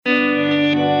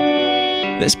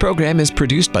This program is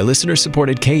produced by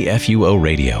listener-supported KFUO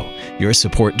Radio. Your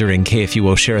support during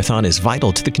KFUO Share-a-thon is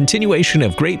vital to the continuation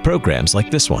of great programs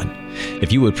like this one.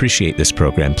 If you appreciate this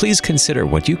program, please consider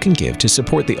what you can give to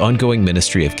support the ongoing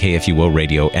ministry of KFUO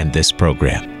Radio and this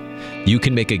program. You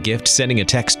can make a gift sending a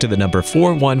text to the number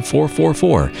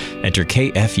 41444. Enter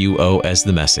KFUO as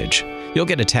the message. You'll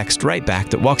get a text right back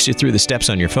that walks you through the steps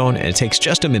on your phone, and it takes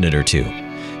just a minute or two.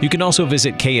 You can also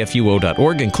visit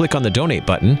kfuo.org and click on the donate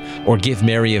button, or give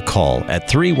Mary a call at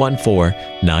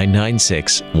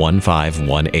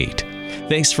 314-996-1518.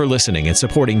 Thanks for listening and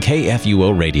supporting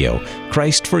KFUO Radio.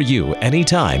 Christ for you,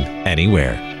 anytime,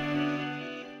 anywhere.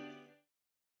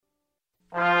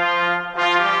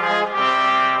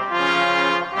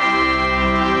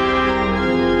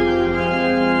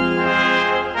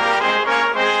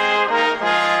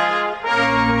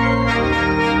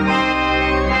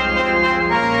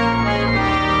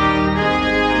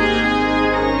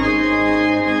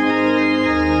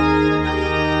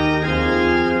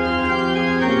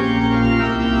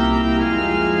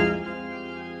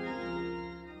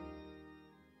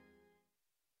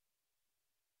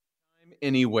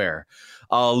 Anywhere.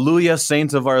 Alleluia,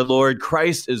 saints of our Lord.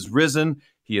 Christ is risen.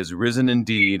 He is risen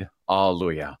indeed.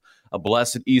 Alleluia. A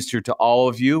blessed Easter to all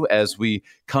of you as we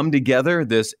come together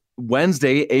this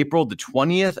Wednesday, April the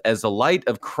 20th, as the light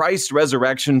of Christ's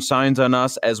resurrection shines on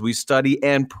us as we study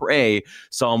and pray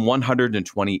Psalm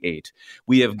 128.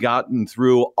 We have gotten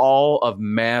through all of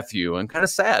Matthew, and kind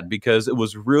of sad because it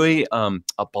was really a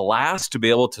blast to be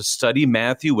able to study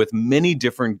Matthew with many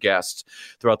different guests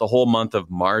throughout the whole month of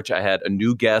March. I had a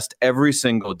new guest every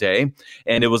single day,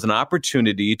 and it was an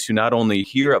opportunity to not only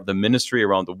hear of the ministry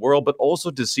around the world, but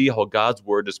also to see how God's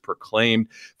word is proclaimed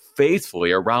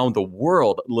faithfully around the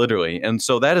world, literally. And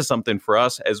so that is something for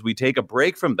us as we take a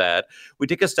break from that. We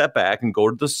take a step back and go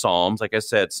to the Psalms. Like I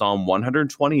said, Psalm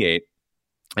 128.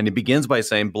 And it begins by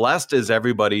saying, blessed is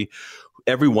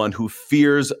everyone who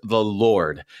fears the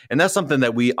Lord. And that's something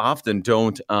that we often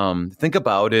don't think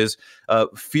about is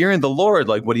fearing the Lord.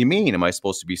 Like, what do you mean? Am I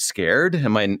supposed to be scared?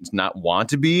 Am I not want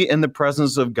to be in the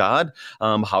presence of God?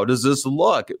 How does this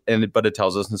look? But it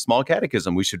tells us in the Small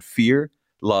Catechism, we should fear,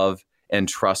 love, and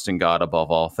trust in God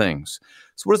above all things.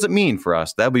 So what does it mean for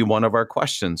us? That'd be one of our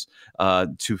questions,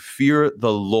 to fear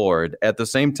the Lord. At the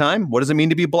same time, what does it mean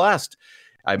to be blessed?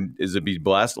 Is it be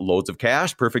blessed? Loads of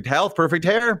cash, perfect health, perfect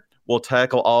hair? We'll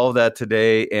tackle all of that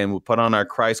today, and we'll put on our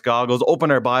Christ goggles, open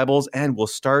our Bibles, and we'll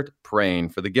start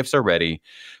praying, for the gifts are ready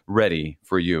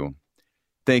for you.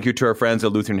 Thank you to our friends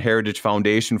at Lutheran Heritage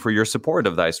Foundation for your support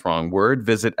of Thy Strong Word.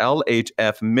 Visit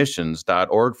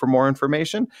lhfmissions.org for more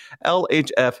information,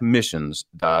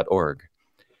 lhfmissions.org.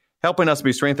 Helping us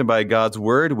be strengthened by God's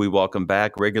Word, we welcome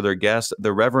back regular guest,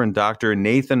 the Reverend Dr.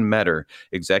 Nathan Metter,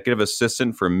 Executive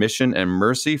Assistant for Mission and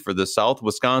Mercy for the South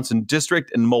Wisconsin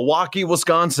District in Milwaukee,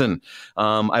 Wisconsin.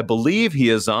 I believe he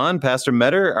is on. Pastor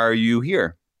Metter, are you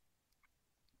here?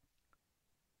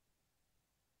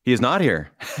 He is not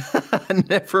here.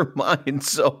 Never mind.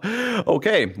 So,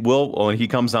 okay. Well, when he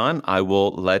comes on, I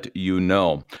will let you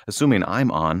know. Assuming I'm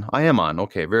on. I am on.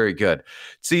 Okay, very good.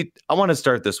 See, I want to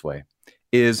start this way.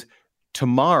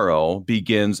 Tomorrow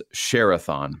begins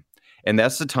Share-a-thon. And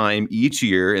that's the time each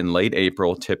year in late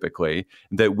April, typically,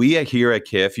 that we here at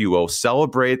KFUO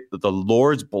celebrate the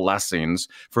Lord's blessings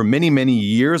for many, many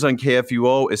years on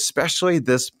KFUO, especially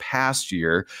this past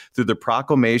year through the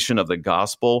proclamation of the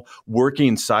gospel,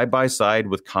 working side by side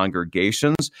with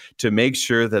congregations to make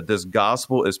sure that this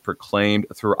gospel is proclaimed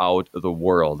throughout the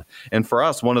world. And for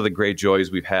us, one of the great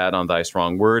joys we've had on Thy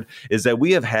Strong Word is that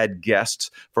we have had guests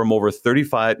from over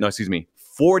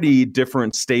 40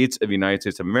 different states of the United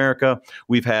States of America.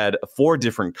 We've had 4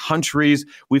 different countries.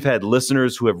 We've had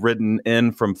listeners who have written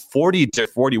in from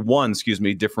 41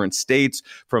 different states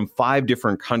from 5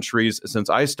 different countries since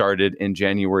I started in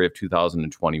January of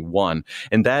 2021.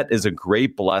 And that is a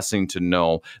great blessing to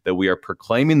know that we are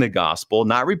proclaiming the gospel,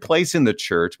 not replacing the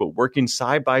church, but working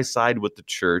side by side with the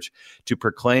church to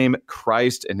proclaim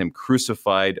Christ and Him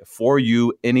crucified for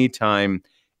you anytime,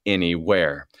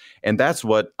 anywhere. And that's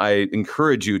what I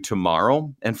encourage you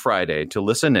tomorrow and Friday to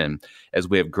listen in as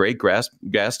we have great guest,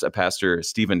 Pastor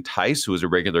Stephen Tice, who is a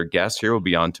regular guest here, will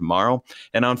be on tomorrow.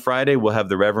 And on Friday, we'll have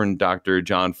the Reverend Dr.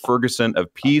 John Ferguson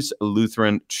of Peace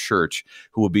Lutheran Church,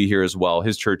 who will be here as well.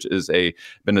 His church is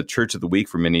been a church of the week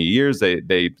for many years.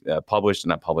 They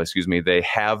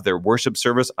have their worship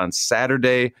service on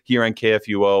Saturday here on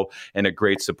KFUO, and a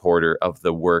great supporter of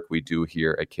the work we do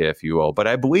here at KFUO. But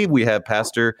I believe we have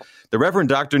the Reverend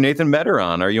Dr. Nathan Metter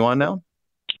on. Are you on now?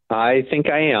 I think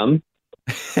I am.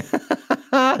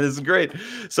 This is great.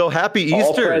 So happy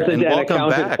Easter and welcome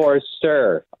back.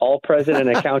 All present and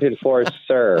accounted for,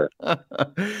 sir.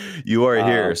 You are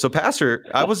here. So, Pastor,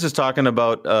 I was just talking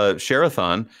about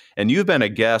Share-a-thon, and you've been a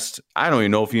guest. I don't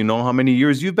even know if you know how many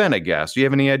years you've been a guest. Do you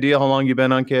have any idea how long you've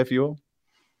been on KFUO?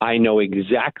 I know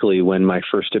exactly when my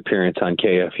first appearance on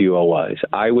KFUO was.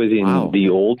 I was in the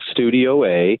old Studio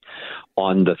A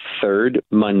on the third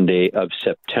Monday of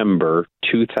September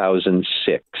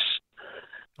 2006.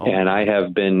 And I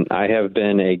have been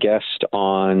a guest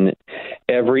on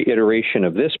every iteration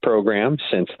of this program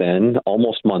since then,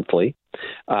 almost monthly.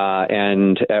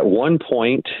 And at one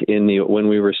point when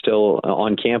we were still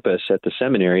on campus at the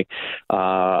seminary,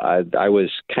 I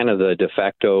was kind of the de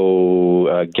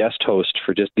facto guest host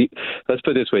for let's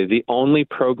put it this way, the only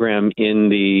program in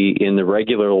the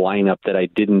regular lineup that I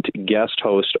didn't guest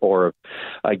host or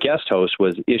a guest host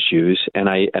was Issues, and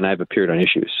I've appeared on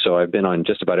Issues. So I've been on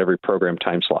just about every program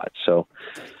time slot. So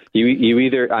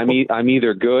I'm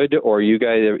either good or you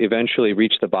guys eventually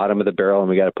reach the bottom of the barrel and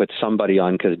we got to put somebody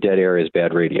on because dead air is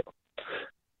bad radio.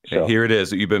 So here it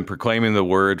is. You've been proclaiming the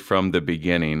word from the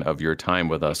beginning of your time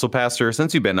with us. So, Pastor,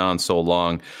 since you've been on so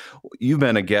long, you've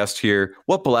been a guest here.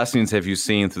 What blessings have you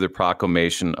seen through the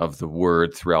proclamation of the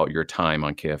word throughout your time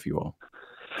on KFUO?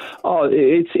 Oh,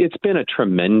 it's been a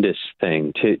tremendous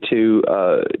thing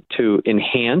to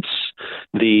enhance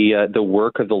the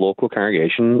work of the local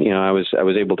congregation. You know, I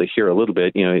was able to hear a little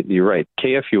bit. You know, you're right.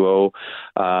 KFUO,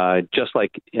 just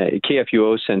like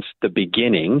KFUO since the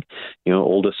beginning. You know,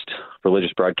 oldest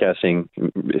religious broadcasting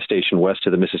station west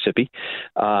of the Mississippi.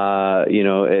 You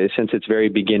know, since its very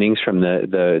beginnings, from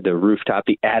the rooftop,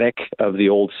 the attic of the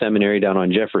old seminary down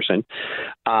on Jefferson.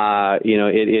 You know,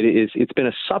 it's been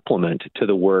a supplement to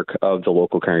the work of the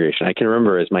local congregation. I can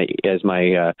remember as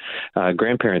my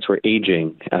grandparents were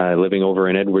aging, living over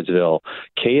in Edwardsville,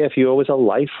 KFUO was a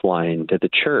lifeline to the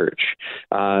church,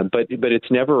 but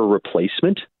it's never a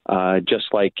replacement.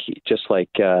 Just like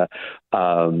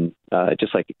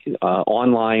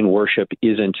online worship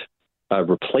isn't a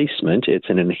replacement, it's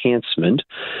an enhancement,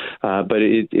 but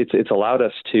it's allowed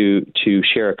us to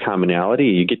share a commonality.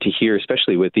 You get to hear,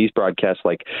 especially with these broadcasts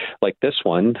like this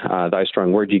one, Thy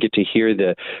Strong Word, you get to hear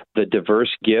the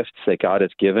diverse gifts that God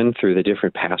has given through the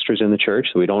different pastors in the church.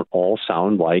 So we don't all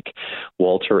sound like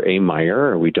Walter A.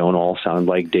 Meyer, or we don't all sound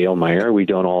like Dale Meyer, we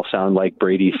don't all sound like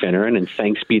Brady Finneran, and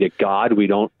thanks be to God, we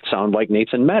don't sound like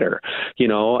Nathan Metter, you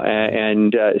know,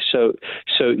 and so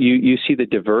you see the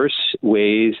diverse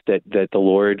ways that the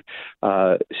Lord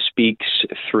speaks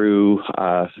through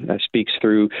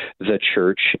the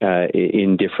church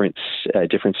in different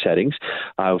settings.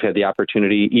 We've had the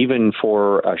opportunity, even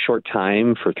for a short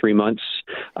time, for 3 months,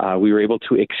 we were able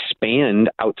to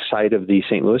expand outside of the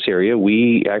St. Louis area.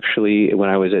 We actually, when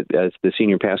I was as the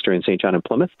senior pastor in St. John and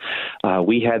Plymouth,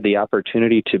 we had the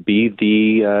opportunity to be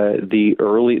the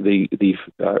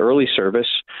early service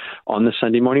on the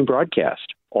Sunday morning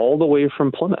broadcast, all the way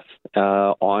from Plymouth,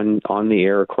 on the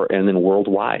air and then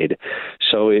worldwide.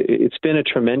 So it's been a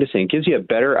tremendous thing. It gives you a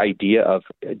better idea of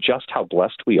just how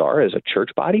blessed we are as a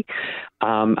church body,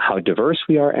 how diverse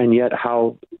we are, and yet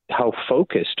how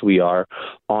focused we are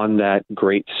on that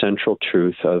great central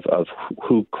truth of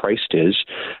who Christ is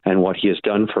and what he has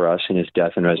done for us in his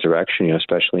death and resurrection, you know,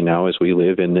 especially now as we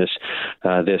live in the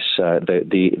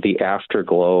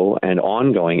afterglow and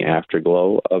ongoing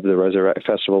afterglow of the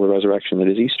festival of the resurrection that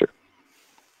is Easter.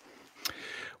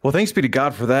 Well, thanks be to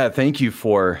God for that. Thank you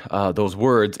for those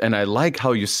words. And I like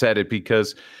how you said it,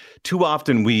 because too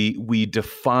often we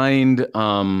defined,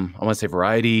 I want to say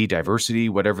variety, diversity,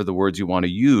 whatever the words you want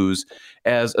to use,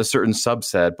 as a certain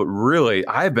subset. But really,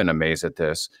 I've been amazed at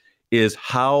this, is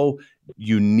how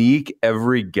unique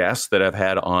every guest that I've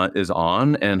had on is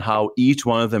on, and how each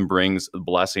one of them brings a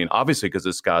blessing, obviously because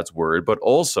it's God's word, but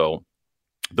also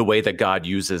the way that God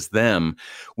uses them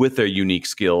with their unique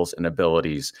skills and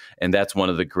abilities. And that's one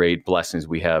of the great blessings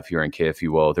we have here in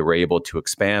KFUO, that we're able to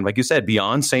expand, like you said,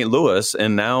 beyond St. Louis.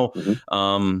 And now,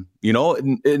 you know,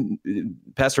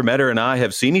 Pastor Metter and I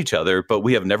have seen each other, but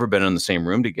we have never been in the same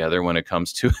room together when it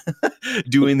comes to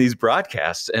doing these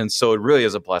broadcasts. And so it really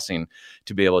is a blessing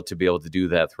to be able to do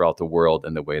that throughout the world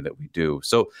in the way that we do.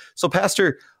 So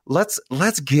Pastor, let's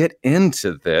get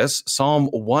into this, Psalm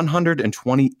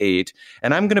 128,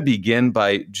 and I'm going to begin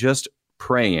by just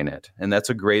praying it. And that's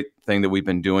a great thing that we've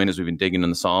been doing as we've been digging in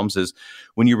the Psalms, is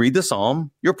when you read the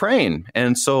Psalm, you're praying.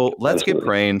 And so let's get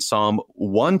praying. Psalm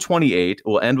 128,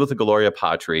 we'll end with the Gloria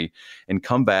Patri and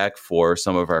come back for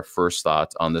some of our first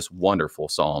thoughts on this wonderful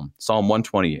Psalm. Psalm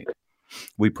 128,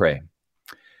 we pray.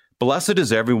 Blessed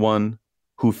is everyone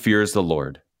who fears the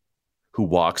Lord, who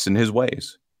walks in his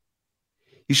ways.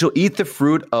 He shall eat the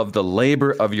fruit of the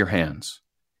labor of your hands.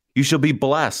 You shall be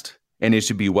blessed, and it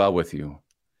shall be well with you.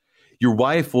 Your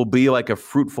wife will be like a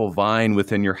fruitful vine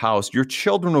within your house. Your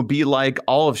children will be like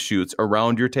olive shoots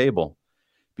around your table.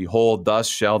 Behold, thus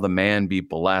shall the man be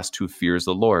blessed who fears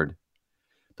the Lord.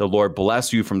 The Lord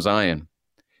bless you from Zion.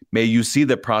 May you see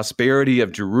the prosperity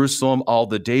of Jerusalem all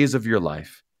the days of your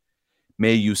life.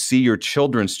 May you see your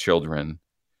children's children.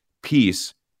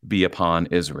 Peace be upon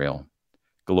Israel.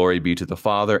 Glory be to the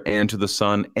Father, and to the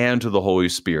Son, and to the Holy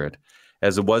Spirit,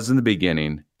 as it was in the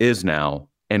beginning, is now,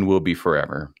 and will be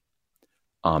forever.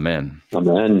 Amen.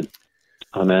 Amen.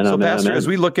 Amen. So, amen, Pastor, amen. as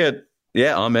we look at,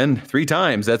 amen, 3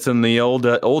 times. That's in the old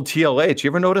TLH. You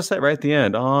ever notice that right at the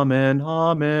end? Amen,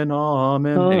 amen,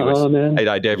 amen. Anyways, Amen.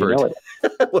 I divert.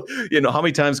 You know it. How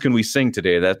many times can we sing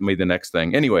today? That may be the next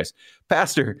thing. Anyways,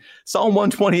 Pastor, Psalm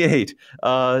 128.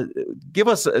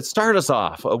 Start us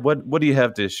off. What do you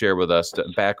have to share with us?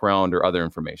 Background or other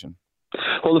information?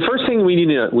 Well, the first thing we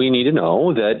need to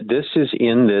know that this is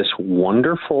in this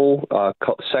wonderful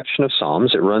section of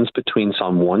Psalms. It runs between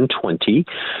Psalm 120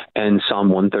 and Psalm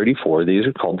 134. These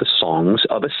are called the Songs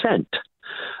of Ascent.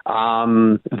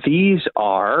 These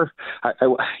are, I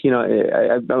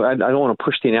don't want to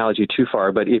push the analogy too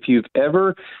far, but if you've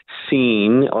ever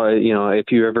seen, if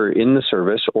you're ever in the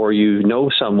service or you know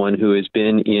someone who has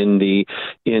been in the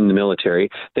military,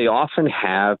 they often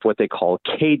have what they call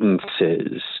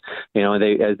cadences.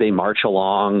 As they march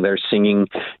along, they're singing.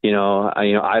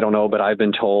 I don't know, but I've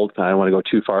been told. I don't want to go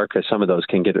too far because some of those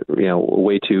can get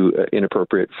way too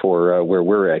inappropriate for where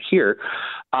we're at here.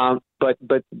 But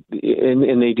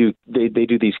they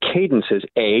do these cadences,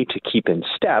 A, to keep in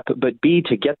step, but B,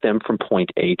 to get them from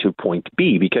point A to point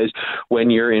B, because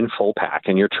when you're in full pack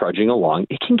and you're trudging along,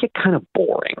 it can get kind of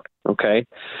boring. Okay,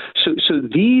 so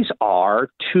these are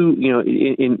two,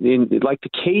 like the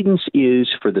cadence is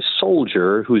for the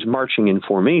soldier who's marching in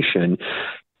formation.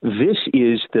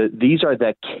 These are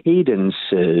the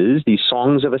cadences, these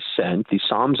songs of ascent, these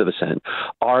psalms of ascent,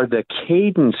 are the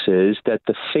cadences that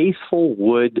the faithful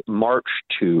would march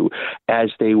to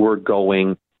as they were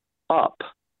going up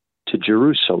to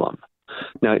Jerusalem.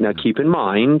 Now, keep in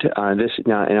mind this.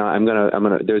 Now, I'm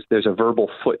gonna. There's a verbal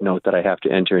footnote that I have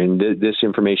to enter in. This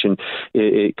information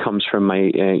it comes from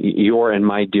your and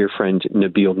my dear friend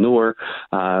Nabil Noor,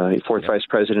 fourth vice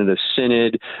president of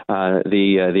Synod,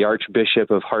 the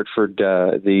Archbishop of Hartford,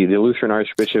 the Lutheran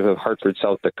Archbishop of Hartford,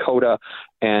 South Dakota,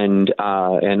 and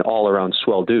all around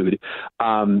swell dude.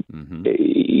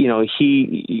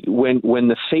 When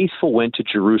the faithful went to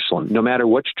Jerusalem, no matter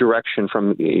which direction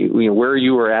from where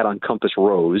you were at on Compass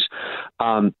Rose,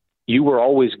 you were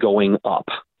always going up.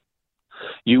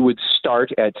 You would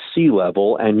start at sea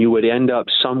level and you would end up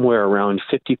somewhere around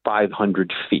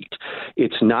 5,500 feet.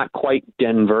 It's not quite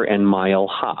Denver and Mile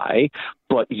High,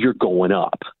 but you're going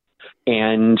up.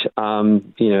 And, so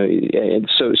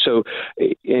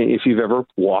if you've ever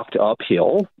walked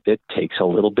uphill, it takes a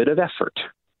little bit of effort.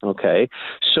 Okay.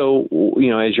 So,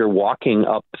 as you're walking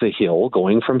up the hill,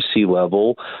 going from sea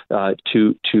level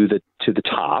to the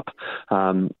top,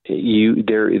 you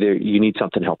need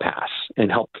something to help pass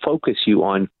and help focus you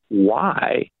on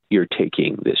why you're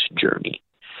taking this journey.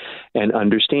 And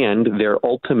understand their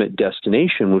ultimate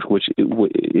destination, which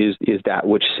is that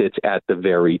which sits at the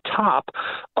very top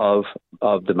of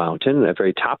the mountain, the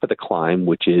very top of the climb,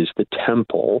 which is the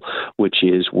temple, which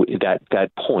is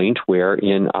that point where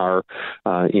in our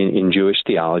in Jewish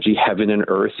theology, heaven and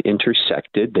earth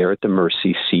intersected there at the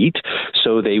mercy seat.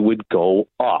 So they would go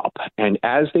up, and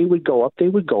as they would go up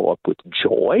with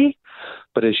joy.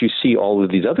 But as you see all of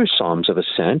these other psalms of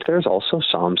ascent, there's also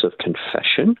psalms of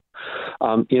confession.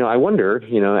 I wonder.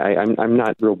 I'm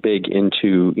not real big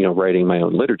into writing my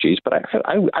own liturgies, but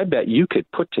I bet you could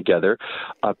put together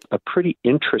a pretty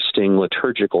interesting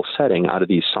liturgical setting out of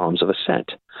these psalms of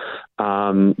ascent.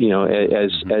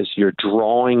 As you're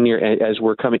drawing near, as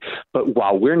we're coming, but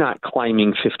while we're not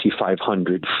climbing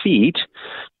 5,500 feet,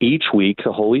 each week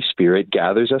the Holy Spirit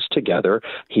gathers us together.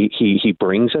 He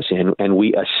brings us in, and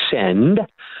we ascend.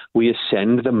 We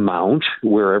ascend the mount,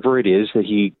 wherever it is that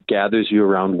he gathers you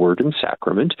around word and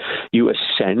sacrament. You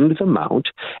ascend the mount,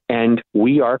 and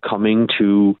we are coming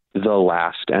to the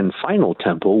last and final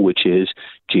temple, which is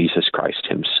Jesus Christ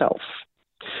himself.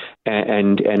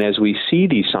 And as we see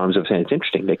these Psalms of Ascent, it's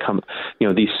interesting. They come,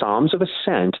 these Psalms of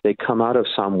Ascent, they come out of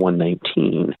Psalm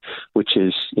 119, which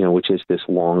is this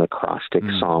long acrostic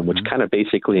psalm, which kind of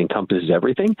basically encompasses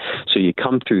everything. So you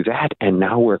come through that, and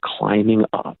now we're climbing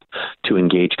up to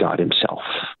engage God himself,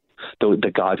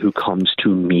 the God who comes to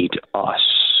meet us.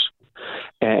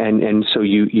 And so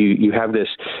you have this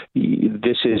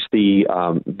this is the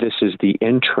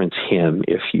entrance hymn,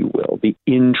 if you will, the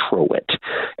introit,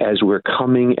 as we're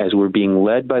being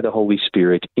led by the Holy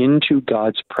Spirit into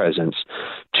God's presence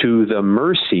to the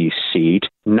mercy seat,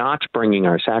 not bringing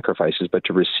our sacrifices, but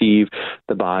to receive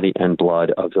the body and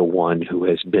blood of the one who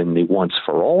has been the once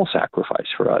for all sacrifice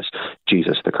for us,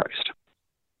 Jesus the Christ.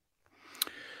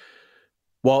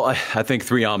 Well, I think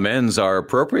 3 amens are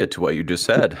appropriate to what you just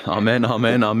said. Amen,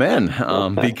 amen, amen.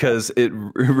 Because it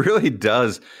really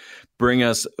does bring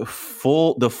us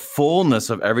the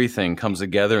fullness of everything comes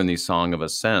together in the Song of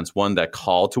Ascents. One, that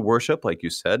call to worship, like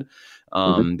you said.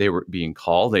 They were being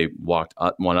called. They went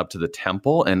up to the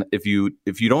temple. And if you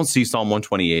don't see Psalm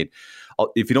 128,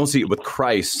 if you don't see it with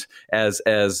Christ as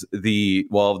the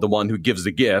one who gives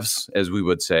the gifts, as we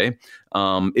would say,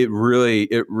 it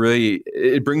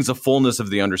brings the fullness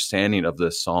of the understanding of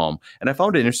this psalm. And I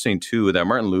found it interesting too that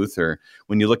Martin Luther,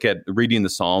 when you look at reading the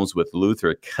Psalms with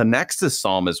Luther, connects this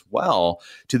psalm as well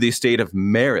to the state of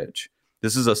marriage.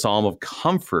 This is a psalm of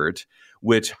comfort,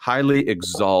 which highly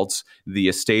exalts the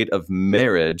estate of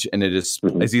marriage, and it is,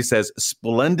 as he says,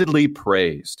 splendidly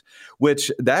praised,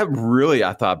 which that really,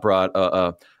 I thought, brought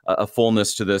a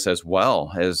fullness to this as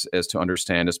well, as to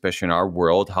understand, especially in our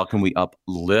world, how can we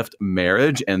uplift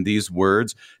marriage? And these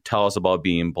words tell us about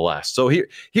being blessed. So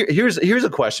here's a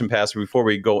question, Pastor, before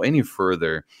we go any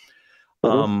further.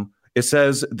 It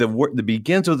says, the word that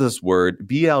begins with this word,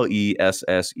 blessed.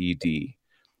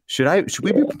 Should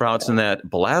we be pronouncing that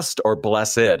blessed or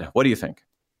blessed? What do you think?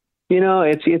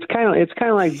 It's kind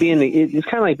of like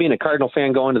being a Cardinal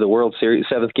fan going to the World Series,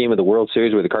 7th game of the World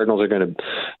Series, where the Cardinals are going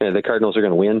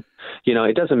to win.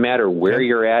 It doesn't matter where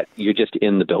you're at; you're just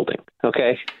in the building.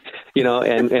 Okay.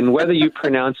 And whether you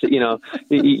pronounce it,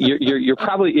 you're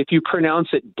probably, if you pronounce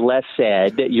it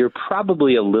blessed, you're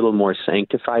probably a little more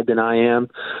sanctified than I am,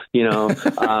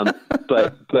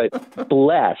 but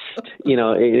blessed,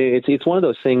 it's one of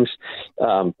those things,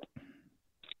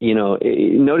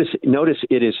 notice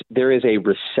there is a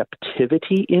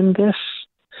receptivity in this.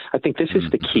 I think this is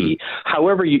the key.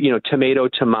 However,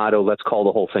 tomato, let's call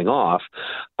the whole thing off.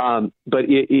 But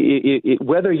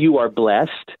whether you are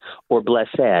blessed or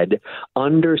blessed,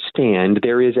 understand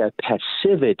there is a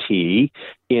passivity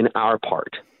in our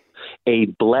part. A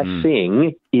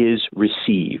blessing is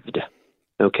received.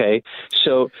 Okay,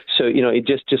 so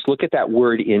just look at that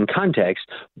word in context.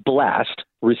 Blessed,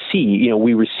 receive.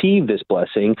 We receive this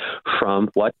blessing from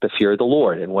what? The fear of the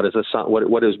Lord. And what is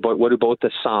what do both the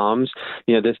Psalms?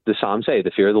 The Psalms say the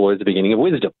fear of the Lord is the beginning of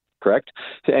wisdom. Correct,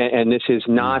 and this is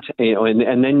not.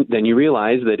 And then you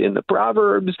realize that in the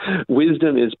Proverbs,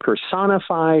 wisdom is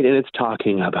personified, and it's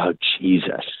talking about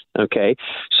Jesus. Okay,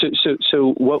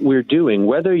 so what we're doing,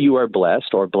 whether you are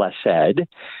blessed or blessed,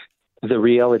 the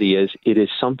reality is it is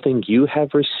something you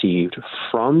have received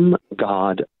from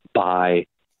God by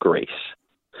grace.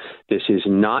 This is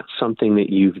not something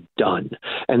that you've done.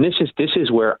 And this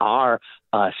is where our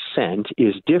ascent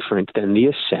is different than the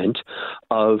ascent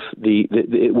of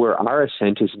where our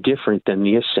ascent is different than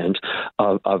the ascent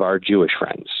of our Jewish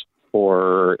friends,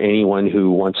 or anyone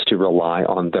who wants to rely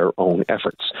on their own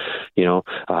efforts.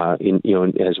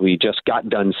 As we just got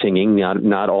done singing,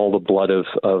 not all the blood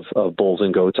of bulls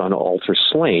and goats on altar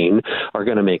slain are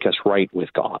going to make us right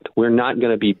with God. We're not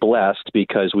going to be blessed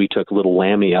because we took little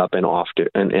Lammy up and offed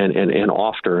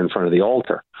her in front of the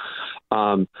altar.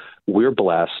 We're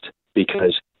blessed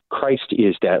because Christ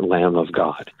is that Lamb of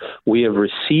God. We have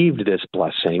received this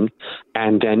blessing,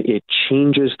 and then it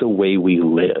changes the way we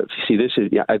live. See,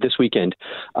 this weekend,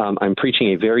 I'm preaching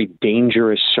a very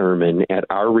dangerous sermon at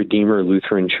our Redeemer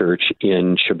Lutheran Church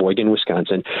in Sheboygan,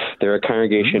 Wisconsin. They're a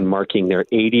congregation marking their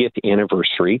 80th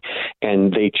anniversary,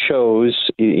 and they chose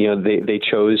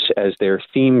as their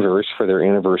theme verse for their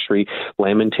anniversary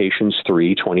Lamentations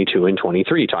 3:22 and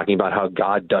 23, talking about how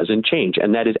God doesn't change,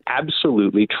 and that is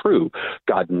absolutely true.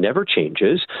 God never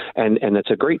changes, and that's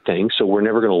a great thing, so we're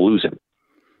never going to lose him.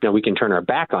 Now, we can turn our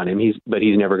back on him, but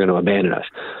he's never going to abandon us.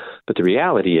 But the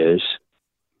reality is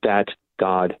that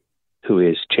God, who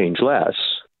is changeless,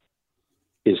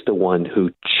 is the one who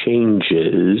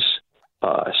changes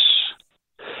us.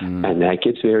 And that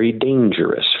gets very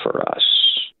dangerous for us.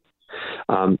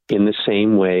 In the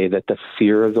same way that the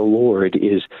fear of the Lord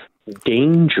is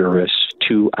dangerous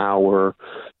to our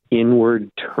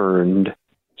inward-turned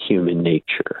human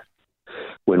nature.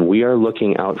 When we are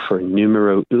looking out for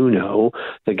numero uno,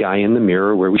 the guy in the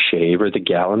mirror where we shave, or the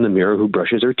gal in the mirror who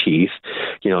brushes her teeth,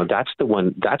 that's the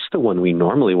one we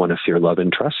normally want to fear, love,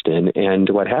 and trust in. And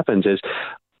what happens is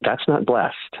that's not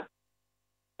blessed.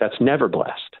 That's never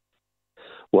blessed.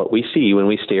 What we see when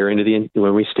we stare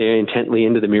intently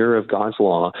into the mirror of God's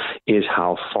law is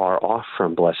how far off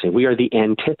from blessing. We are the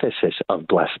antithesis of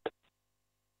blessed.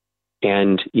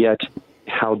 And yet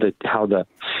how the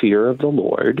fear of the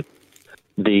Lord,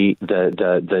 the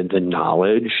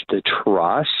knowledge, the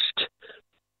trust,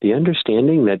 the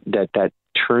understanding that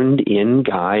turned in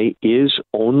guy is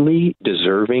only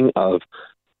deserving of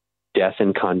death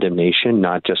and condemnation,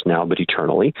 not just now, but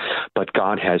eternally. But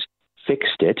God has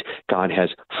fixed it. God has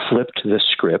flipped the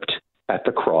script at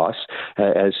the cross.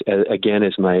 As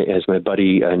my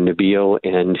buddy Nabil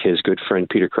and his good friend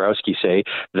Peter Karowski say,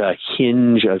 the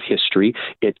hinge of history.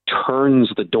 It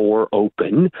turns the door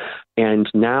open. And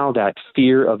now that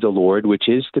fear of the Lord, which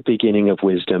is the beginning of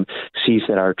wisdom, sees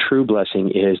that our true blessing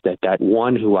is that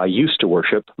one who I used to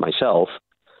worship, myself,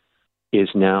 is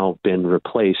now been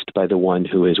replaced by the one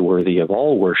who is worthy of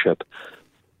all worship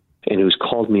and who's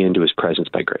called me into his presence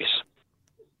by grace.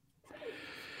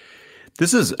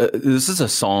 This is a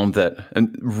psalm that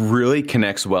really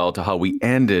connects well to how we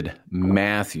ended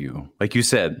Matthew. Like you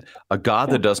said, a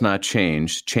God that does not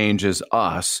change changes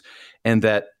us. And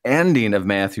that ending of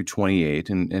Matthew 28,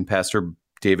 and Pastor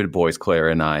David Boyes-Clare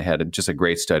and I had just a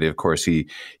great study. Of course, he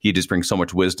just brings so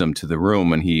much wisdom to the room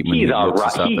when he looks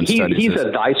us up and studies He's this.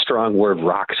 a thy strong word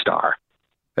rock star.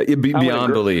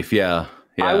 Beyond belief, yeah.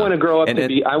 Yeah. I want to grow up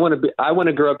I want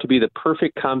to grow up to be the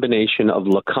perfect combination of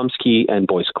Lekumsky and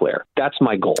Boyes-Clare. That's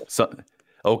my goal. So,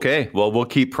 okay, well, we'll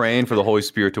keep praying for the Holy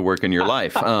Spirit to work in your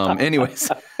life. Anyways,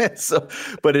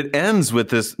 but it ends with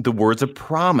the words of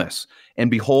promise. And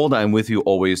behold, I'm with you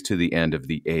always to the end of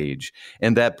the age.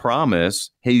 And that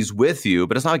promise, he's with you,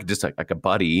 but it's not just like a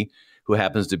buddy who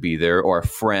happens to be there, or a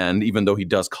friend, even though he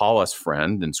does call us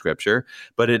friend in Scripture.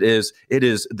 But it is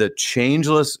the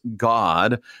changeless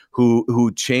God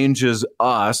who changes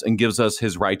us and gives us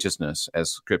his righteousness, as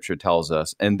Scripture tells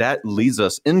us. And that leads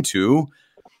us into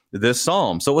this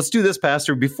psalm. So let's do this,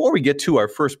 Pastor. Before we get to our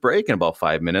first break in about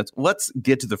 5 minutes, let's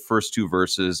get to the first two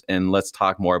verses and let's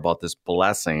talk more about this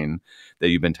blessing that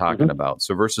you've been talking about.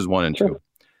 So verses 1 and 2.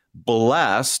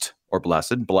 Blessed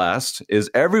is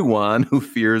everyone who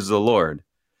fears the Lord,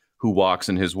 who walks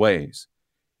in his ways.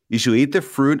 You shall eat the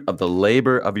fruit of the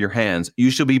labor of your hands.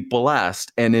 You shall be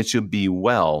blessed, and it shall be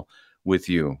well with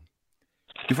you.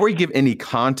 Before you give any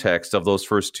context of those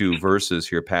first two verses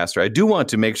here, Pastor, I do want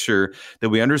to make sure that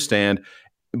we understand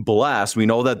blessed. We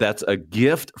know that that's a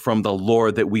gift from the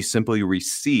Lord that we simply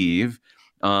receive.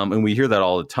 And we hear that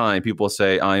all the time. People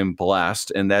say, I am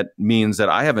blessed. And that means that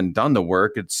I haven't done the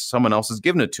work. It's someone else has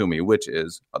given it to me, which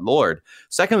is the Lord.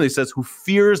 Secondly, it says, who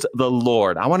fears the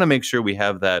Lord. I want to make sure we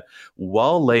have that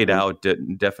well laid out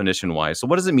definition-wise. So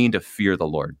what does it mean to fear the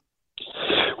Lord?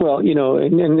 Well,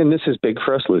 and this is big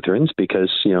for us Lutherans because,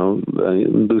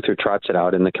 Luther trots it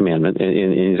out in the commandment,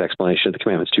 in his explanation of the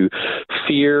commandments, to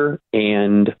fear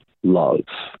and love.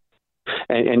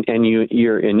 And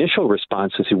your initial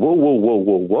response is,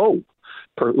 whoa.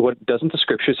 What doesn't the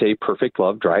Scripture say? Perfect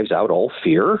love drives out all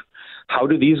fear. How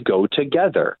do these go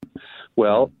together?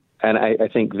 Well, and I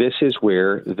think this is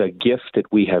where the gift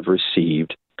that we have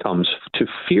received comes. To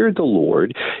fear the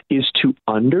Lord is to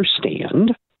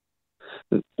understand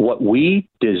what we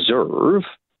deserve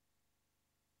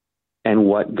and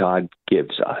what God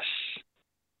gives us.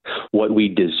 What we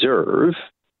deserve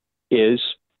is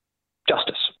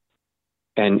justice.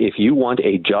 And if you want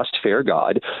a just, fair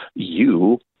God,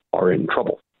 you are in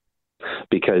trouble.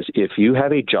 Because if you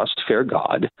have a just, fair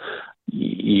God,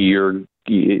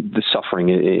 the suffering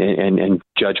and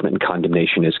judgment and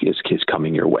condemnation is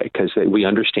coming your way because we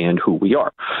understand who we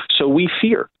are. So we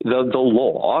fear. The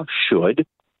law should,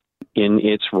 in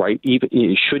its right,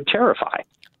 it should terrify.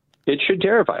 It should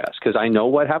terrify us because I know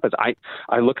what happens.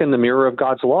 I look in the mirror of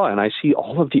God's law and I see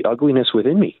all of the ugliness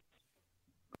within me.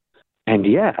 And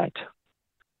yet,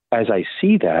 as I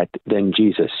see that, then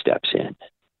Jesus steps in.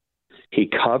 He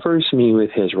covers me with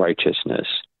his righteousness.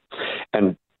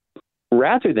 And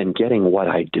rather than getting what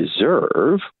I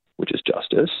deserve, which is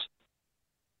justice,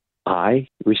 I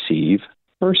receive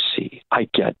mercy. I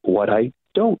get what I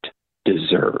don't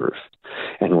deserve.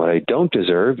 And what I don't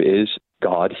deserve is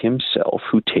God himself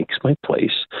who takes my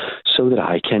place so that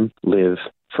I can live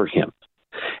for him.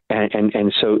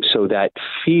 And so that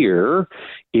fear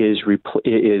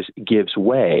gives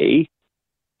way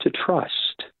to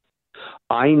trust.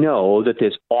 I know that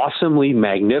this awesomely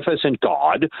magnificent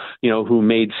God, who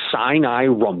made Sinai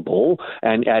rumble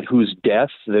and at whose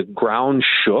death the ground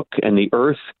shook and the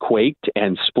earth quaked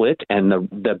and split and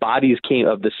the bodies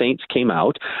of the saints came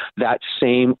out, that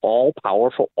same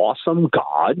all-powerful, awesome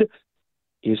God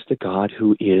is the God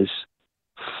who is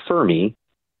for me,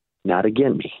 not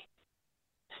against me.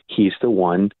 He's the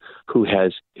one who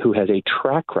has a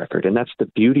track record. And that's the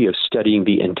beauty of studying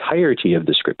the entirety of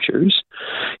the Scriptures,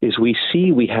 is we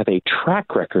see we have a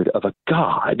track record of a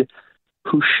God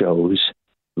who shows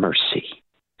mercy,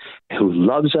 who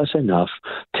loves us enough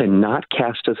to not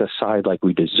cast us aside like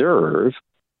we deserve,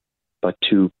 but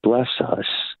to bless us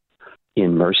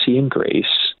in mercy and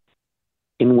grace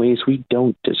in ways we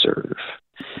don't deserve.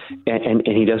 And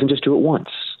he doesn't just do it once.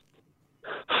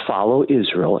 Follow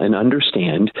Israel and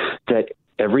understand that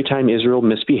every time Israel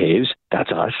misbehaves,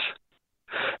 that's us.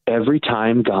 Every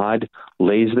time God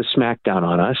lays the smackdown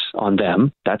on us, on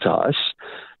them, that's us.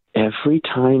 Every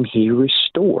time he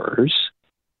restores,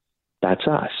 that's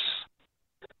us.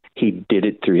 He did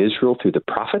it through Israel, through the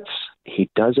prophets. He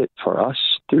does it for us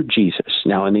through Jesus.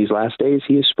 Now, in these last days,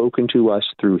 he has spoken to us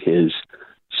through his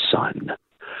Son.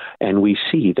 And we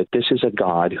see that this is a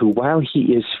God who, while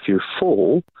he is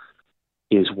fearful,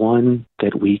 is one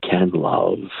that we can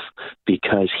love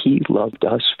because he loved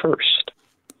us first.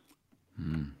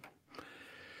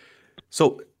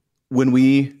 So when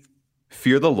we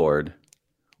fear the Lord,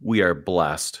 we are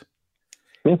blessed.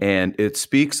 Yeah. And it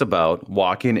speaks about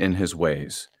walking in his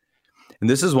ways. And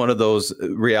this is one of those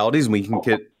realities we can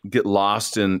get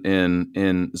lost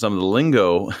in some of the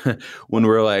lingo when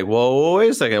we're like, whoa,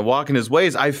 wait a second, walk in his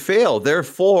ways. I fail.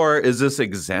 Therefore, is this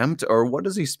exempt? Or what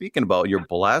is he speaking about? You're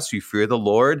blessed, you fear the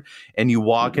Lord, and you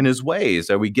walk in his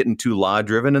ways. Are we getting too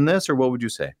law-driven in this, or what would you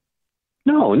say?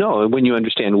 No. When you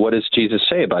understand, what does Jesus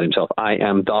say about himself? I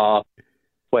am the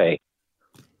way,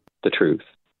 the truth,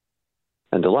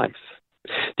 and the life.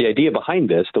 The idea behind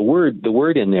this, the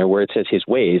word in there where it says his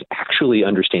ways, actually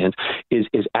understands is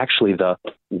actually the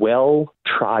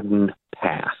well-trodden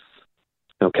path.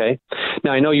 Okay.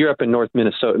 Now I know you're up in North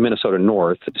Minnesota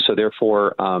North, so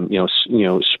therefore,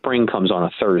 spring comes on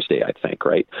a Thursday, I think,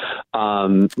 right?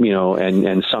 And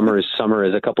summer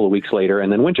is a couple of weeks later,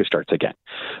 and then winter starts again.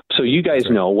 So you guys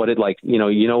know what it like.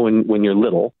 When you're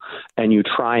little, and you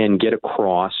try and get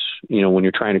across. When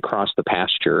you're trying to cross the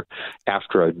pasture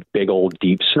after a big old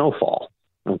deep snowfall.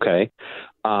 Okay.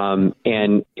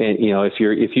 If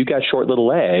you got short little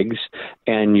legs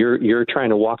and you're trying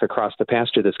to walk across the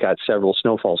pasture that's got several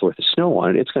snowfalls worth of snow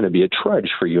on it, it's going to be a trudge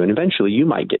for you. And eventually you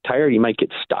might get tired. You might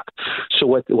get stuck. So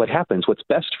what happens, what's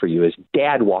best for you is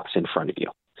Dad walks in front of you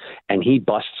and he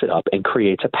busts it up and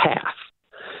creates a path,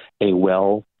 a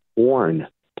well-worn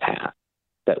path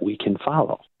that we can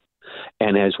follow.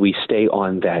 And as we stay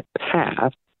on that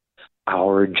path,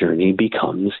 our journey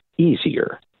becomes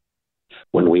easier.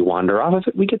 When we wander off of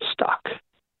it, we get stuck.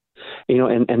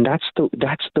 And that's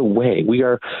the way we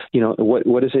are.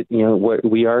 What is it?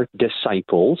 We are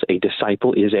disciples. A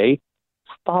disciple is a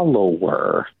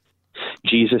follower.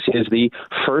 Jesus is the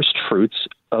first fruits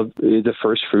of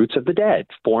the dead,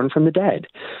 born from the dead.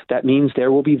 That means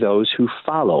there will be those who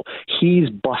follow. He's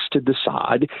busted the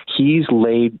sod. He's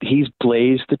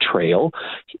blazed the trail.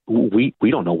 We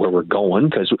don't know where we're going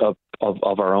because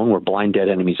of our own. We're blind, dead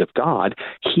enemies of God.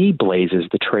 He blazes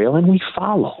the trail and we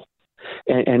follow.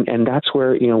 And that's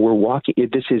where, we're walking.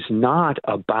 This is not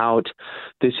about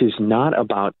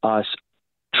us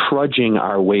trudging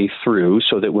our way through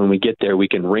so that when we get there, we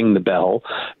can ring the bell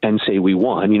and say we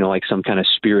won, like some kind of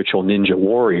spiritual ninja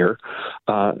warrior.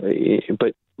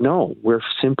 But no, we're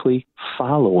simply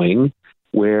following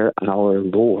where our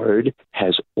Lord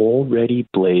has already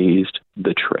blazed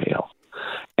the trail.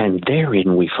 And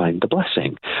therein we find the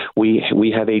blessing.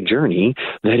 We have a journey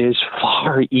that is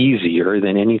far easier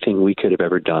than anything we could have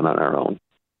ever done on our own.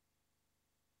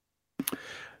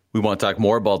 We want to talk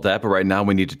more about that, but right now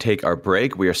we need to take our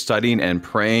break. We are studying and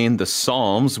praying the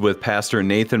Psalms with Pastor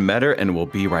Nathan Metter, and we'll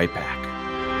be right back.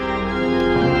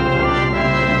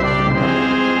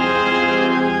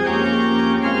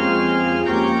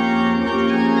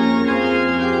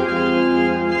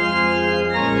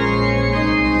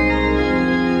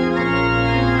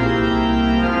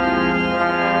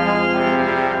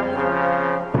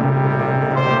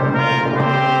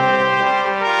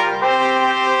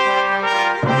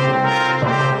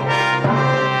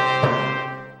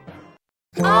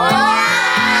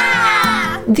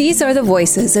 These are the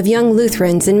voices of young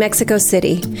Lutherans in Mexico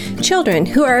City, children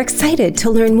who are excited to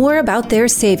learn more about their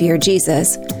Savior,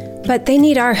 Jesus. But they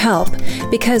need our help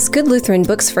because good Lutheran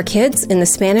books for kids in the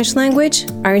Spanish language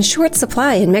are in short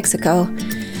supply in Mexico.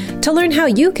 To learn how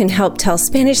you can help tell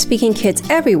Spanish-speaking kids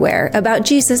everywhere about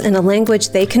Jesus in a language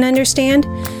they can understand,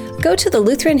 go to the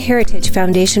Lutheran Heritage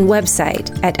Foundation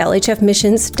website at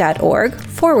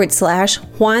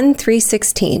lhfmissions.org/Juan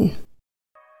 316.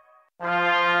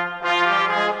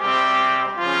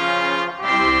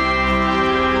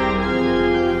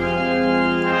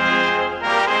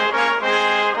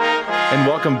 And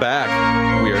welcome back.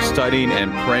 We are studying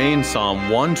and praying Psalm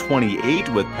 128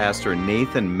 with Pastor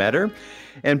Nathan Metter.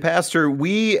 And Pastor,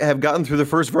 we have gotten through the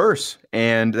first verse.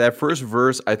 And that first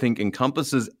verse, I think,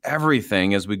 encompasses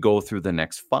everything as we go through the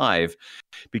next 5,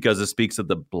 because it speaks of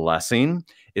the blessing.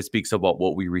 It speaks about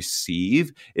what we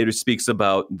receive. It speaks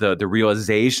about the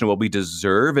realization of what we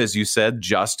deserve, as you said,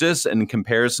 justice in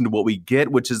comparison to what we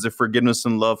get, which is the forgiveness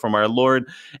and love from our Lord.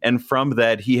 And from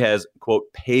that, he has,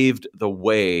 quote, paved the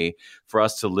way for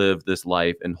us to live this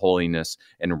life in holiness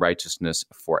and righteousness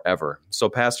forever. So,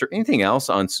 Pastor, anything else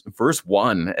on verse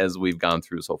 1 as we've gone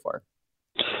through so far?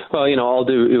 Well,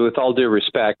 with all due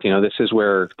respect, this is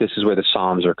where the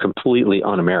Psalms are completely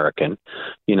un-American.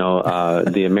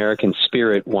 The American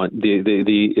spirit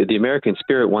the American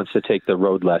spirit wants to take the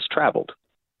road less traveled.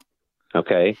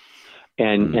 Okay,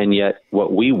 and yet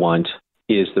what we want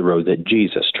is the road that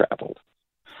Jesus traveled.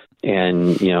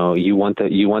 And you want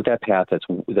that path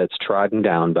that's trodden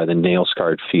down by the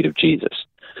nail-scarred feet of Jesus.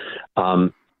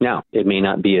 Now, it may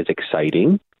not be as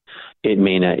exciting. It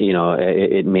may not,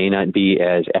 it may not be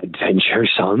as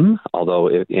adventuresome, although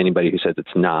anybody who says it's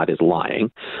not is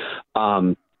lying.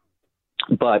 But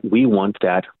we want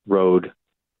that road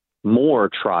more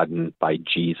trodden by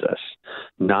Jesus,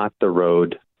 not the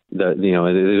road. There's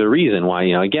a reason why.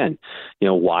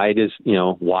 Wide is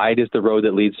the road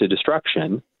that leads to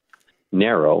destruction.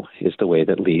 Narrow is the way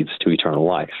that leads to eternal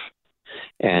life.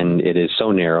 And it is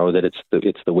so narrow that it's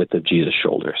the width of Jesus'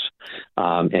 shoulders.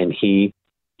 And he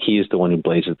is the one who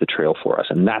blazes the trail for us.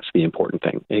 And that's the important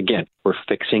thing. Again, we're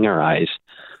fixing our eyes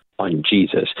on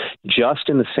Jesus, just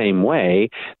in the same way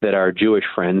that our Jewish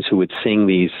friends who would sing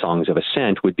these songs of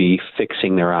ascent would be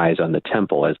fixing their eyes on the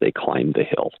temple as they climbed the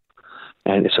hill.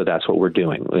 And so that's what we're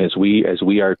doing as we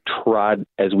are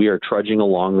trudging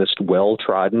along this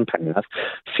well-trodden path,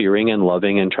 fearing and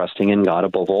loving and trusting in God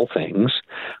above all things.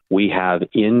 We have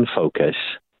in focus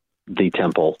the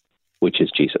temple, which is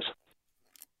Jesus.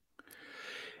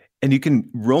 And you can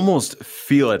almost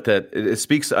feel it, that it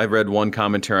speaks. I read one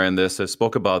commentary on this that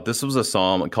spoke about this was a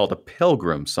psalm called a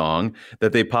pilgrim song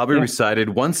that they probably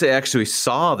recited once they actually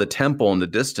saw the temple in the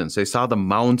distance. They saw the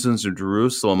mountains of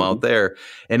Jerusalem out there.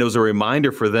 And it was a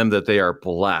reminder for them that they are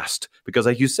blessed because,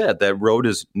 like you said, that road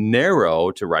is narrow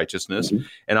to righteousness.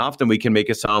 And often we can make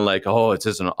it sound like, oh, it's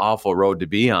just an awful road to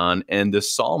be on. And the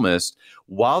psalmist,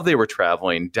 while they were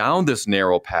traveling down this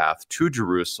narrow path to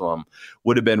Jerusalem,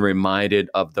 would have been reminded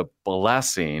of the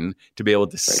blessing to be able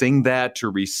to sing that, to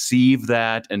receive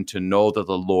that, and to know that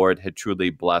the Lord had truly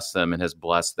blessed them and has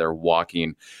blessed their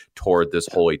walking toward this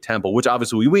holy temple, which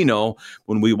obviously we know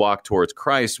when we walk towards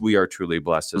Christ, we are truly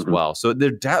blessed as well. So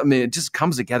it just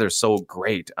comes together so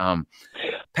great.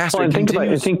 Pastor, think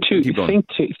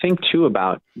too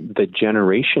about the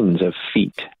generations of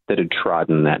feet that had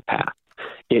trodden that path.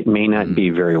 It may not be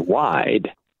very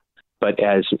wide, but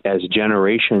as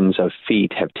generations of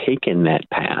feet have taken that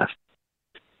path,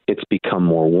 it's become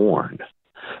more worn.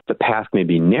 The path may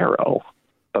be narrow,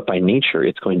 but by nature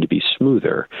it's going to be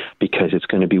smoother because it's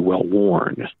going to be well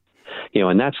worn.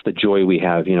 And that's the joy we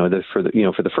have. For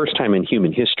the first time in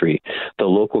human history, the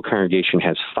local congregation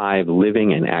has 5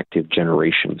 living and active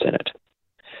generations in it.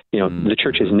 The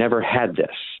church has never had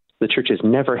this. The church has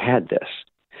never had this.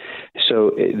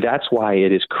 So that's why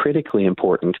it is critically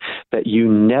important that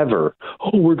you never,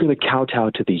 we're going to kowtow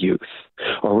to the youth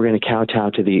or we're going to kowtow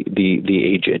to the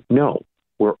aged. No,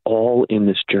 we're all in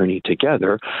this journey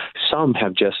together. Some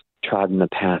have just trodden the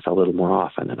path a little more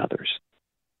often than others.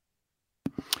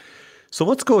 So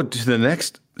let's go to the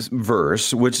next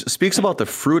verse, which speaks about the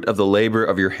fruit of the labor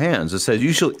of your hands. It says,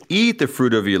 you shall eat the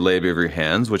fruit of your labor of your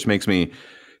hands, which makes me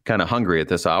kind of hungry at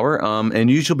this hour, and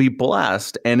you shall be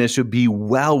blessed, and it shall be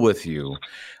well with you.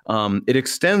 It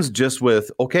extends just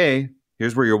with, okay,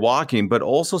 here's where you're walking, but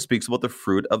also speaks about the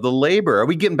fruit of the labor. Are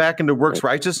we getting back into works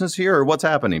righteousness here, or what's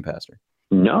happening, Pastor?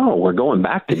 No, we're going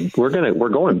back to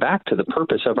the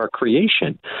purpose of our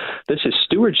creation. This is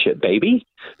stewardship, baby.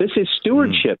 This is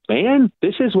stewardship, man.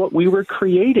 This is what we were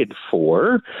created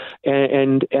for.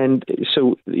 And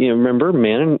so, remember,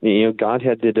 man, God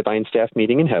had the divine staff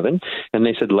meeting in heaven, and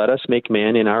they said, let us make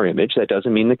man in our image. That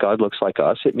doesn't mean that God looks like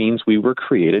us. It means we were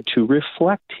created to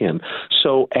reflect him.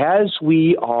 So as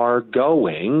we are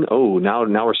going,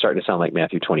 now we're starting to sound like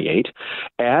Matthew 28.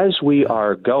 As we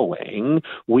are going,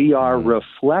 we are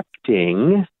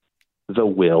reflecting the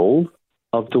will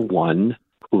of the one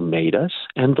who made us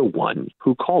and the one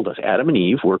who called us. Adam and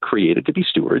Eve were created to be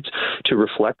stewards, to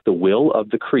reflect the will of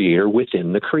the Creator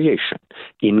within the creation,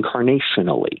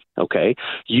 incarnationally. Okay?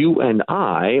 You and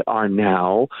I are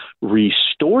now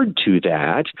restored to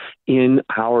that in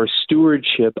our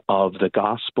stewardship of the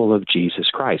gospel of Jesus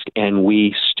Christ. And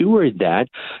we steward that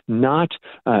not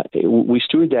in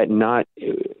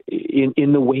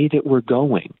the way that we're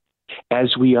going,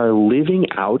 as we are living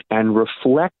out and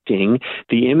reflecting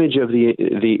the image of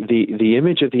the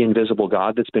image of the invisible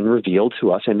God that's been revealed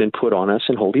to us and been put on us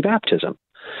in holy baptism.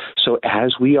 So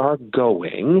as we are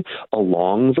going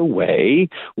along the way,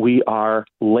 we are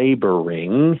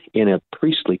laboring in a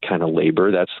priestly kind of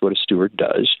labor. That's what a steward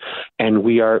does. And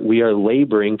we are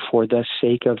laboring for the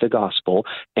sake of the gospel.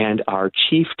 And our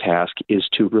chief task is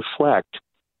to reflect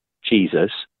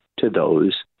Jesus to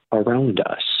those around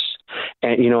us.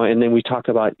 And then we talk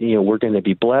about, we're going to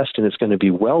be blessed and it's going to be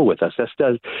well with us.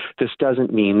 This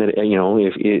doesn't mean that,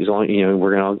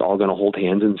 we're all going to hold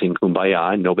hands and sing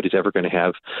Kumbaya and nobody's ever going to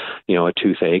have, a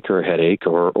toothache or a headache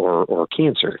or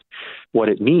cancer. What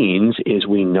it means is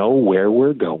we know where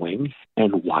we're going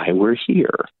and why we're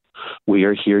here. We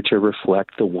are here to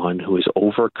reflect the one who has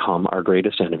overcome our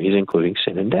greatest enemies, including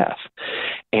sin and death.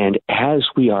 And as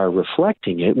we are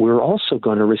reflecting it, we're also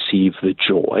going to receive the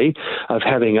joy of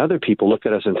having other people look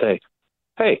at us and say,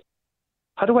 hey,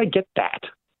 how do I get that?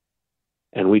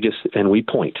 And we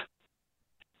point.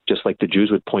 Just like the Jews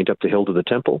would point up the hill to the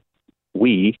temple,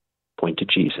 we point to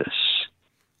Jesus.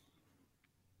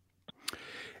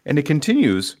 And it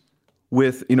continues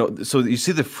with, so you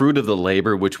see the fruit of the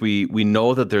labor, which we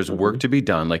know that there's work to be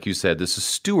done. Like you said, this is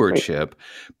stewardship,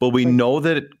 but we know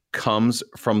that it comes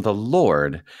from the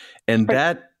Lord. And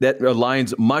that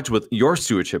aligns much with your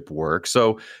stewardship work.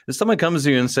 So if someone comes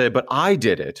to you and say, but I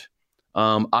did it,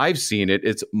 I've seen it,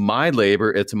 it's my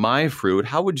labor, it's my fruit.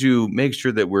 How would you make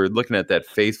sure that we're looking at that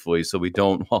faithfully so we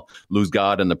don't lose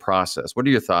God in the process? What are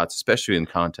your thoughts, especially in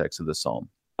context of the Psalm?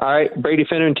 All right, Brady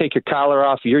Finneran, take your collar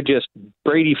off. You're just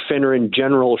Brady Finneran,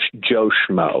 General Joe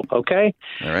Schmo, okay?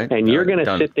 All right. And you're going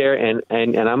to sit there and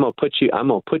I'm going to put you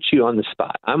on the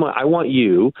spot. I want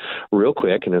you, real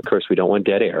quick, and of course we don't want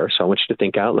dead air, so I want you to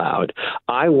think out loud.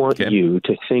 I want you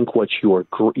to think what your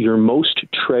most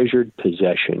treasured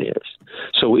possession is.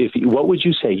 So what would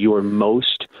you say your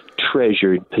most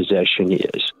treasured possession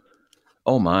is?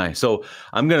 Oh, my. So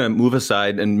I'm going to move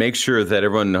aside and make sure that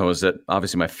everyone knows that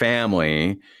obviously my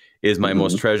family is my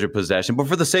most treasured possession. But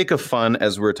for the sake of fun,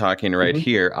 as we're talking right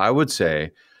here, I would say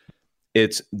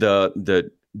it's the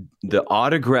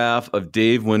autograph of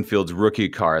Dave Winfield's rookie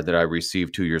card that I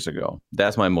received 2 years ago.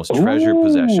 That's my most treasured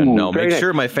possession. No, make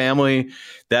sure my family,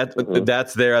 that's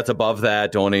there. That's above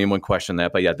that. Don't anyone question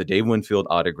that. But yeah, the Dave Winfield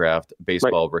autographed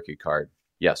baseball rookie card.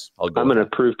 Yes, I'll go. I'm going to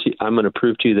prove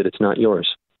to you that it's not yours.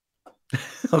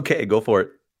 Okay, go for it.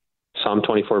 Psalm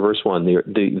 24, verse 1,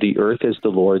 the earth is the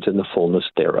Lord's and the fullness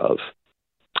thereof.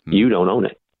 You don't own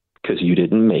it because you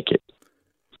didn't make it.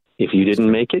 If you didn't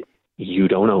make it, you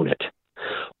don't own it.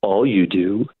 All you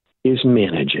do is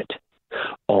manage it.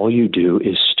 All you do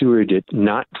is steward it,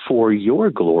 not for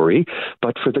your glory,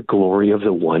 but for the glory of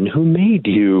the one who made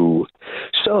you.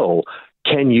 So,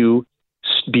 can you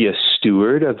be a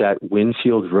steward of that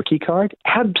Winfield rookie card?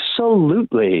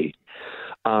 Absolutely.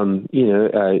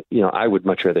 I would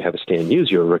much rather have a Stan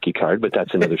Musial rookie card, but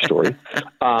that's another story.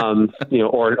 Or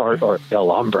El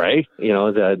Hombre,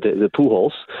 the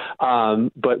Pujols.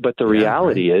 But the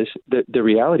reality is,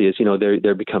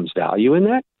 there becomes value in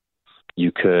that.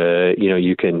 You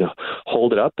can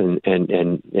hold it up and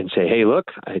say, hey, look,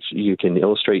 you can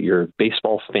illustrate your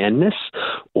baseball fanness,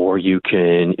 or you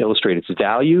can illustrate its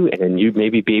value, and you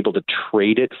maybe be able to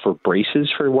trade it for braces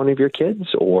for one of your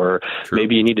kids, or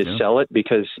maybe you need to sell it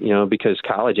because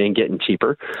college ain't getting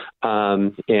cheaper,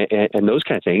 and those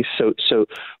kind of things. So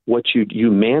what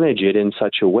you manage it in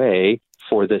such a way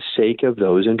for the sake of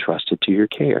those entrusted to your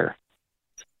care.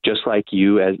 Just like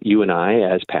you and I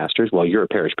as pastors, well, you're a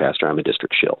parish pastor, I'm a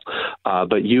district shill,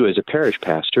 but you as a parish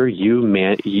pastor, you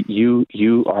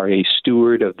are a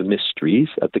steward of the mysteries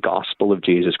of the gospel of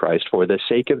Jesus Christ for the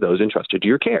sake of those entrusted to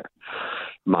your care.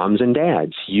 Moms and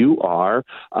dads, you are,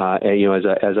 as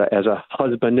a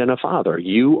husband and a father,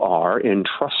 you are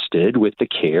entrusted with the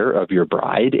care of your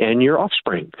bride and your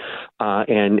offspring,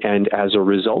 and as a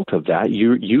result of that,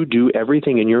 you do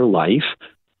everything in your life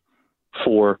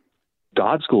for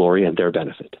God's glory and their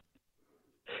benefit.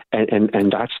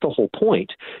 And that's the whole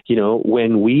point.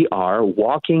 When we are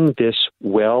walking this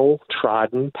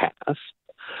well-trodden path,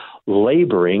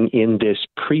 laboring in this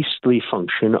priestly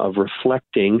function of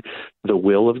reflecting the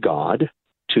will of God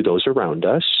to those around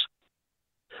us,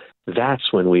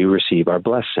 that's when we receive our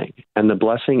blessing. And the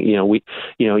blessing,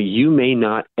 you may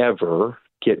not ever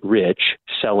get rich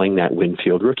selling that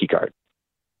Winfield rookie card.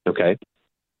 Okay.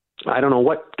 I don't know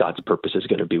what God's purpose is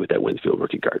going to be with that Winfield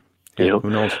rookie card. Who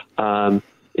knows? But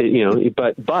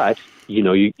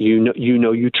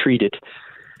you treat it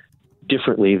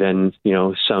differently than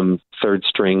some third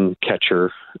string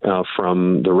catcher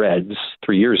from the Reds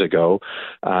 3 years ago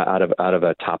out of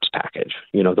a Topps package.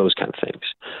 Those kind of things,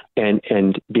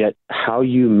 and yet how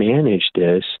you manage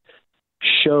this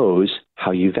shows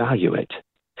how you value it,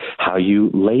 how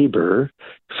you labor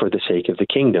for the sake of the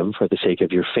kingdom, for the sake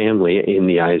of your family in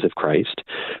the eyes of Christ.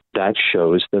 That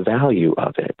shows the value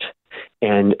of it.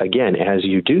 And again, as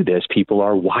you do this, people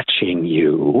are watching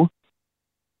you,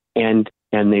 and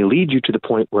they lead you to the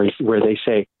point where they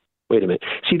say, wait a minute.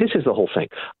 See, this is the whole thing.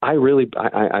 I really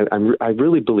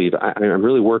believe, I'm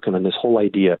really working on this whole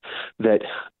idea that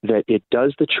it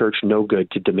does the church no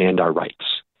good to demand our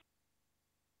rights.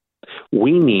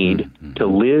 We need to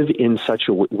live in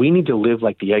we need to live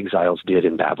like the exiles did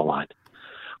in Babylon,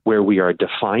 where we are a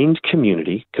defined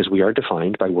community, because we are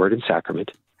defined by word and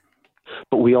sacrament,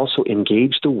 but we also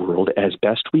engage the world as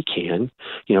best we can.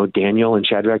 Daniel and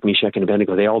Shadrach, Meshach, and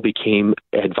Abednego, they all became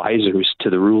advisors to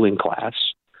the ruling class,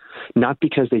 not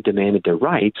because they demanded their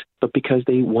rights, but because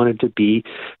they wanted to be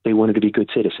good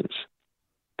citizens.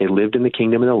 They lived in the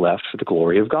kingdom of the left for the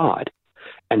glory of God.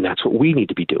 And that's what we need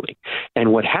to be doing.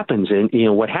 And what happens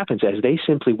as they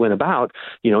simply went about,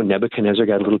 Nebuchadnezzar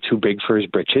got a little too big for his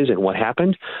britches. And what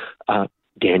happened?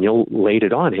 Daniel laid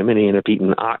it on him, and he ended up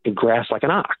eating grass like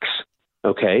an ox.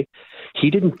 Okay. He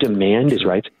didn't demand his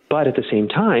rights, but at the same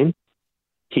time,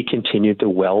 he continued the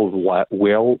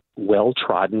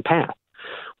well-trodden path.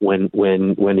 When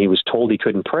he was told he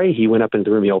couldn't pray, he went up into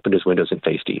the room, he opened his windows and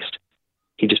faced east.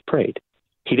 He just prayed.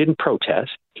 He didn't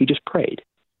protest. He just prayed.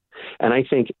 And I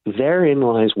think therein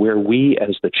lies where we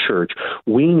as the church,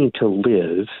 we need to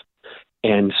live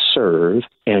and serve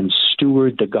and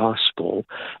steward the gospel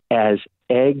as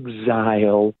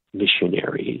exile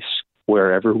missionaries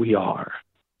wherever we are.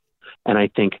 And I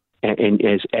think and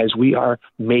as we are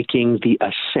making the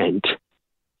ascent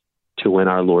to when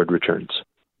our Lord returns.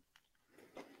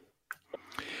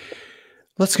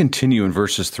 Let's continue in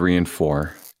verses 3 and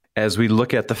 4. As we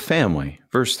look at the family,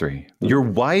 verse 3, your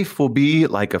wife will be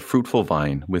like a fruitful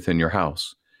vine within your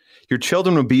house. Your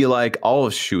children will be like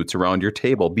olive shoots around your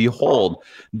table. Behold,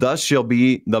 thus shall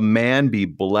be the man be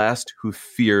blessed who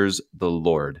fears the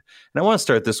Lord. And I want to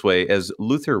start this way, as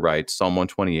Luther writes, Psalm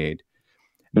 128,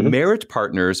 marriage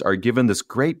partners are given this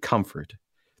great comfort.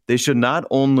 They should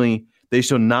not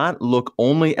look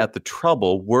only at the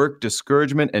trouble, work,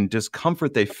 discouragement, and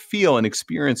discomfort they feel and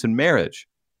experience in marriage.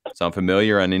 Sound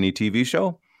familiar on any TV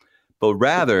show? But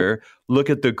rather look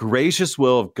at the gracious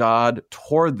will of God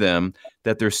toward them,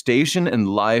 that their station in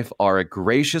life are a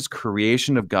gracious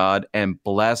creation of God and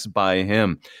blessed by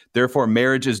Him. Therefore,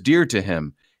 marriage is dear to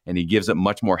Him, and He gives it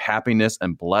much more happiness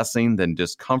and blessing than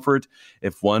discomfort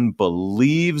if one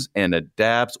believes and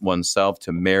adapts oneself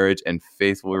to marriage and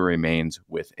faithfully remains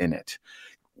within it.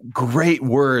 Great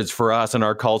words for us in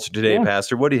our culture today,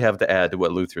 Pastor. What do you have to add to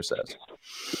what Luther says?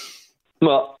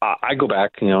 Well, I go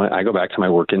back to my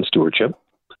work in stewardship.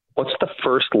 What's the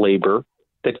first labor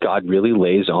that God really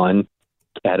lays on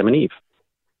Adam and Eve?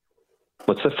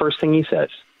 What's the first thing He says?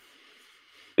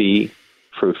 Be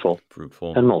fruitful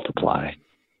and multiply.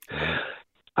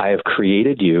 I have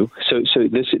created you. So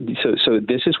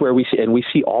this is where we see, and we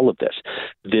see all of this.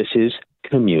 This is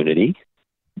community.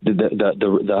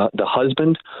 The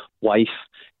husband, wife,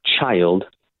 child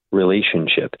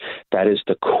relationship. That is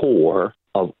the core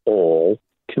of all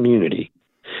community.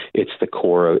 It's the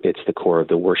core of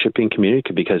the worshiping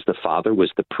community, because the father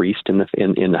was the priest in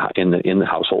the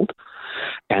household,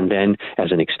 and then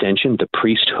as an extension, the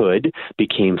priesthood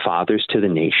became fathers to the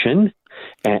nation.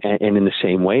 And in the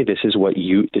same way, this is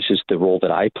the role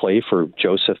that I play for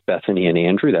Joseph, Bethany, and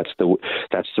Andrew. That's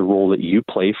the role that you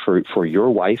play for your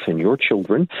wife and your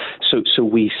children. So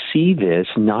we see this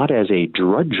not as a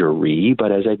drudgery,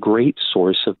 but as a great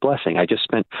source of blessing. I just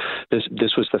spent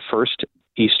this was the first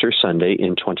Easter Sunday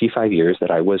in 25 years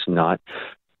that I was not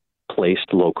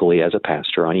placed locally as a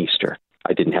pastor on Easter.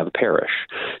 I didn't have a parish.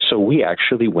 So we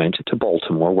actually went to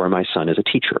Baltimore, where my son is a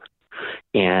teacher.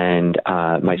 And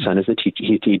my son is the teacher.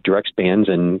 He directs bands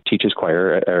and teaches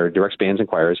directs bands and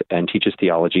choirs and teaches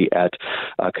theology at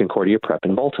Concordia Prep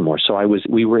in Baltimore. So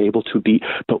we were able to be,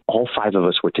 but all five of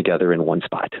us were together in one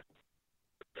spot.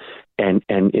 And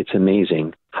it's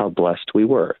amazing how blessed we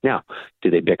were. Now, do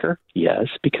they bicker? Yes,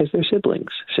 because they're siblings.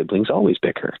 Siblings always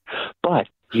bicker. But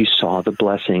you saw the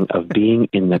blessing of being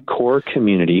in the core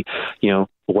community.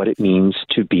 what it means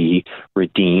to be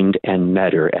redeemed and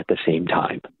metter at the same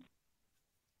time.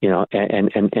 You know,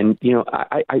 and you know,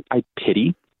 I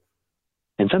pity,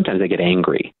 and sometimes I get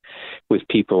angry with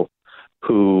people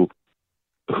who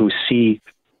see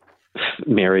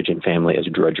marriage and family as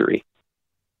drudgery.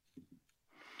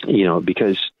 You know,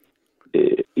 because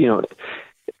now,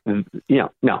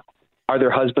 are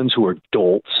there husbands who are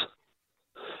dolts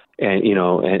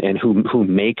and who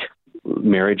make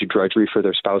marriage drudgery for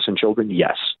their spouse and children?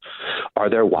 Yes. Are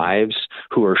there wives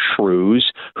who are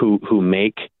shrews who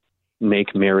make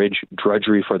marriage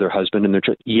drudgery for their husband and their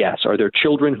children? Yes. Are there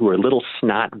children who are little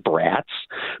snot brats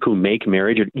who make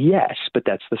marriage? Yes, but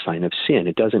that's the sign of sin.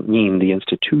 It doesn't mean the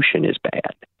institution is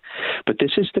bad. But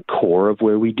this is the core of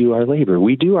where we do our labor.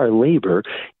 We do our labor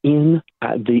in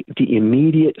the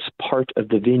immediate part of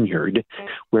the vineyard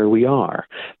where we are.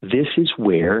 This is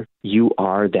where you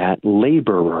are that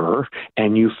laborer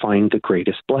and you find the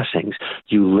greatest blessings.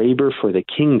 You labor for the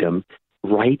kingdom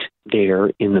right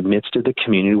there in the midst of the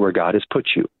community where God has put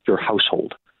you, your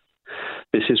household.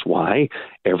 This is why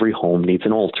every home needs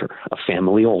an altar, a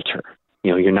family altar. You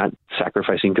know, you're not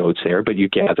sacrificing goats there, but you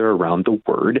gather around the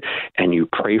word and you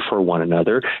pray for one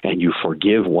another and you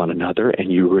forgive one another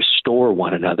and you restore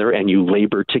one another and you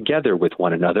labor together with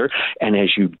one another. And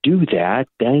as you do that,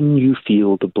 then you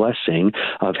feel the blessing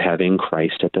of having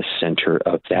Christ at the center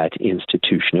of that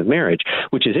institution of marriage,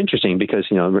 which is interesting because,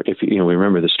 if we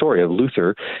remember the story of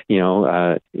Luther,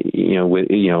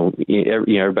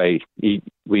 everybody,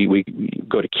 we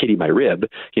go to Kitty, my rib,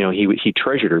 he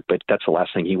treasured her, but that's the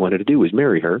last thing he wanted to do was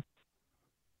marry her.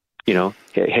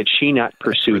 Had she not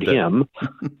pursued him,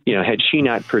 had she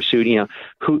not pursued,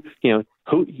 who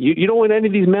you don't want any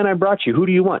of these men I brought you. Who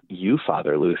do you want? You,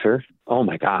 Father Luther. Oh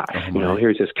my gosh.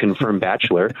 Here's this confirmed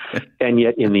bachelor. And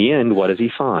yet in the end, what does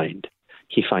he find?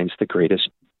 He finds the greatest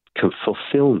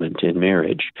fulfillment in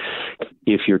marriage.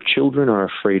 If your children are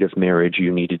afraid of marriage,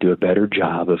 you need to do a better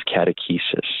job of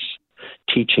catechesis,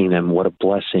 teaching them what a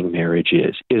blessing marriage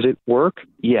is. Is it work?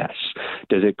 Yes.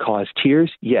 Does it cause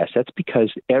tears? Yes. That's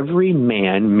because every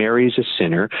man marries a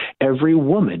sinner. Every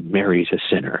woman marries a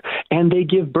sinner. And they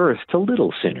give birth to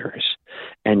little sinners.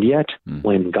 And yet,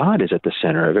 when God is at the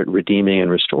center of it, redeeming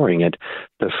and restoring it,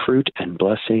 the fruit and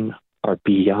blessing are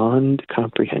beyond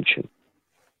comprehension.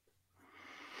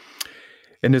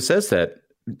 And it says that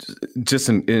just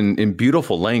in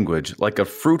beautiful language, like a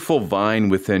fruitful vine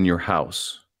within your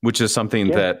house, which is something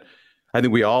that I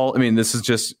think this is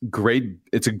just great.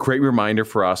 It's a great reminder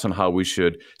for us on how we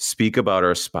should speak about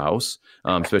our spouse,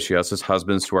 especially us as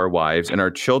husbands to our wives, and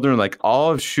our children, like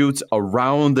olive shoots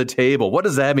around the table. What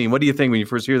does that mean? What do you think when you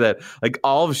first hear that? Like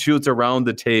olive shoots around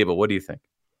the table. What do you think?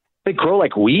 They grow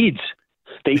like weeds.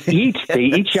 They eat. They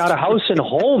eat you out of house and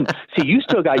home. See, you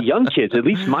still got young kids. At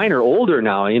least mine are older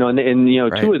now. And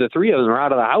right. 2 of the 3 of them are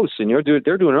out of the house, and they're doing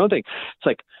their own thing. It's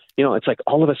like, it's like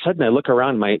all of a sudden I look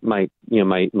around. My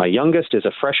youngest is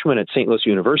a freshman at St. Louis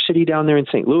University down there in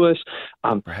St. Louis.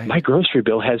 Right. My grocery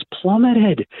bill has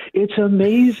plummeted. It's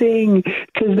amazing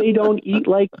because they don't eat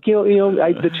like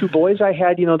the 2 boys I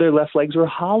had. Their left legs were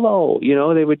hollow.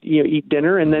 They would eat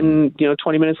dinner and then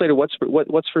 20 minutes later,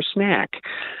 what's for snack?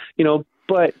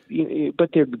 But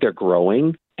they're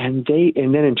growing and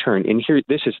then in turn, and here,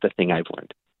 this is the thing I've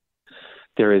learned.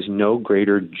 There is no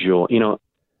greater joy.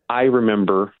 I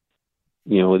remember,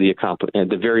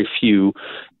 the very few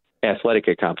athletic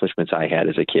accomplishments I had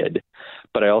as a kid,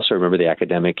 but I also remember the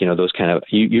academic, those kind of,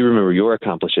 you remember your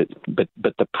accomplishments, but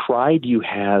the pride you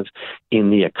have in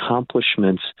the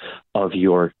accomplishments of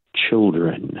your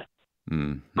children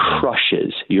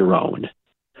crushes your own.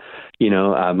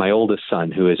 My oldest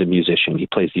son, who is a musician, he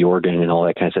plays the organ and all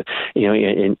that kind of stuff.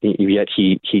 And yet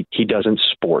he doesn't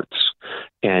sports,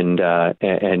 and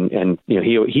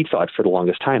he thought for the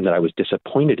longest time that I was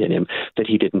disappointed in him that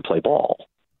he didn't play ball.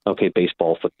 Okay,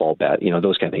 baseball, football, bat,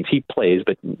 those kind of things. He plays,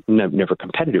 but never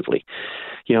competitively.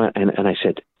 And I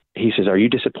said, he says, "Are you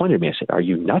disappointed in me?" I said, "Are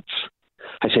you nuts?"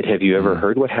 I said, "Have you ever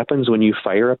heard what happens when you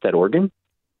fire up that organ?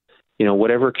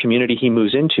 Whatever community he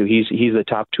moves into, he's the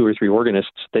top 2 or 3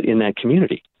 organists that in that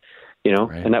community,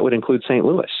 right. And that would include St.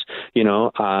 Louis,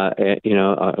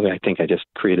 I think I just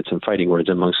created some fighting words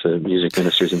amongst the music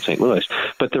ministers in St. Louis.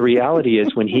 But the reality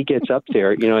is when he gets up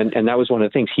there, and that was one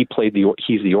of the things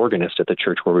he's the organist at the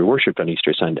church where we worshiped on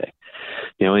Easter Sunday,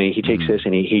 and he takes this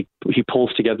and he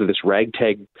pulls together this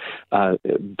ragtag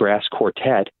brass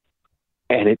quartet.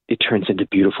 And it turns into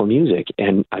beautiful music.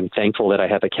 And I'm thankful that I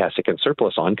have a cassock and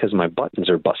surplice on because my buttons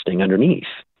are busting underneath.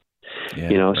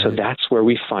 Yeah, right. So that's where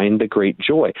we find the great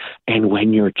joy. And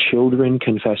when your children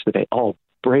confess the faith,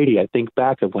 Brady, I think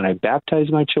back of when I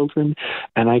baptized my children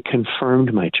and I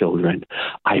confirmed my children.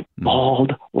 I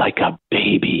bawled like a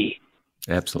baby.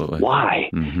 Absolutely.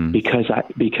 Why? Because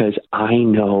I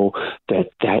know that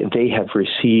they have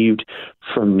received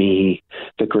from me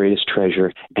the greatest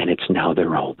treasure, and it's now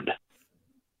their own.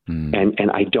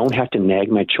 And I don't have to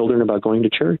nag my children about going to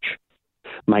church.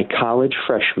 My college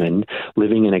freshman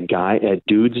living in a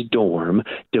dude's dorm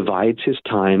divides his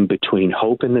time between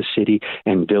Hope in the City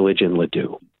and Village in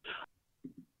Ladue.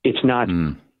 It's not,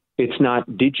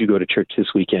 did you go to church this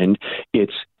weekend?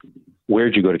 It's,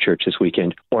 where'd you go to church this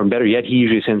weekend? Or better yet, he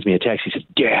usually sends me a text. He says,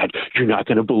 Dad, you're not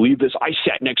going to believe this. I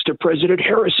sat next to President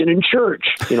Harrison in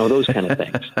church. Those kind of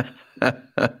things.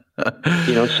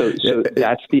 So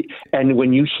that's and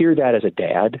when you hear that as a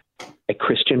dad, a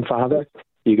Christian father,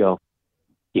 you go,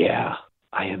 yeah,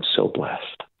 I am so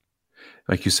blessed.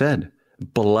 Like you said,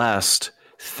 blessed.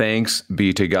 Thanks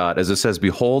be to God. As it says,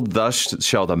 behold, thus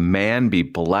shall the man be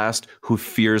blessed who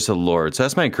fears the Lord. So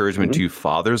that's my encouragement to you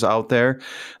fathers out there.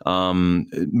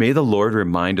 May the Lord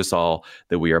remind us all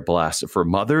that we are blessed. For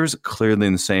mothers, clearly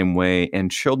in the same way,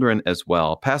 and children as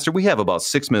well. Pastor, we have about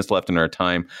 6 minutes left in our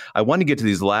time. I want to get to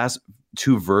these last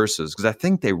 2 verses because I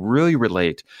think they really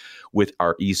relate with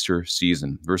our Easter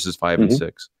season, verses 5 and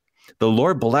 6. The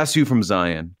Lord bless you from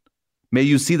Zion. May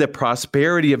you see the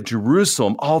prosperity of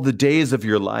Jerusalem all the days of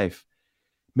your life.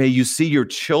 May you see your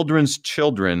children's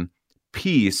children.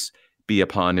 Peace be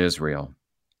upon Israel.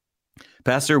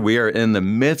 Pastor, we are in the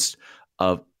midst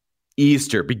of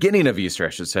Easter, beginning of Easter, I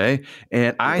should say.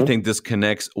 And I think this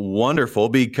connects wonderful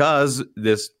because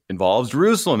this involves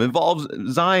Jerusalem, involves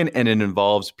Zion, and it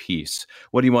involves peace.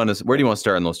 Where do you want to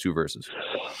start in those 2 verses?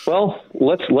 Well,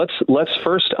 let's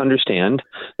first understand,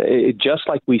 just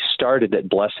like we started that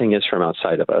blessing is from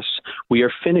outside of us, we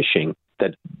are finishing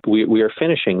that we are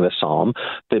finishing the psalm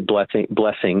that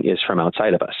blessing is from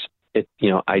outside of us.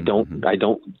 I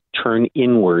don't turn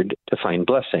inward to find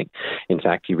blessing. In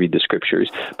fact, you read the scriptures.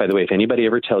 By the way, if anybody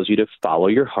ever tells you to follow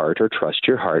your heart or trust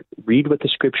your heart, read what the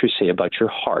scriptures say about your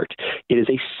heart. It is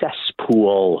a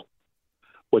cesspool.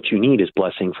 What you need is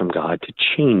blessing from God to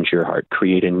change your heart.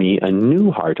 Create in me a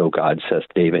new heart, O God, says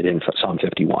David in Psalm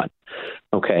 51.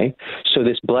 Okay? So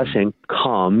this blessing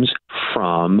comes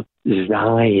from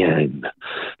Zion.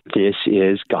 This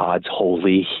is God's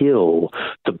holy hill.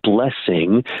 The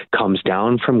blessing comes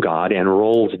down from God and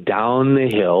rolls down the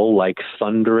hill like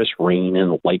thunderous rain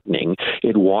and lightning.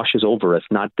 It washes over us,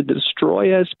 not to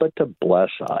destroy us, but to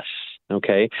bless us.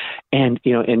 Okay? And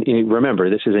remember,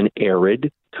 this is an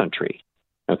arid country.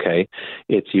 Okay,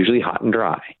 it's usually hot and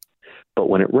dry, but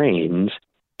when it rains,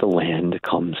 the land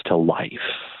comes to life.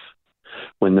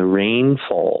 When the rain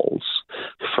falls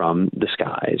from the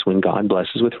skies, when God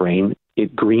blesses with rain,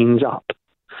 it greens up,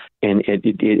 and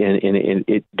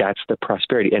that's the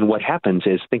prosperity. And what happens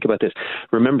is, think about this.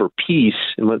 Remember, peace.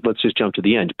 And let's just jump to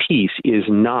the end. Peace is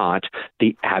not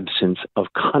the absence of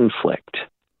conflict.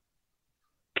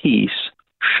 Peace,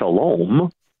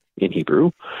 shalom, in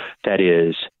Hebrew, that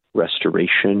is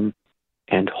restoration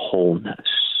and wholeness.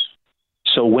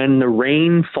 So when the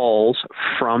rain falls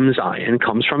from Zion,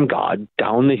 comes from God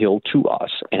down the hill to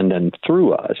us and then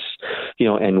through us,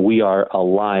 and we are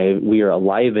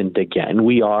alivened again.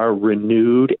 We are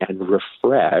renewed and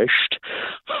refreshed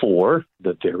for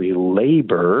the very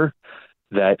labor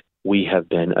that we have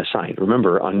been assigned.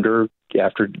 Remember,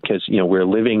 because we're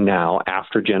living now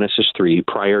after Genesis 3,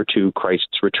 prior to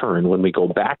Christ's return. When we go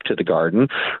back to the garden,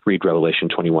 read Revelation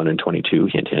 21 and 22,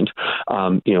 hint, hint.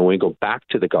 When we go back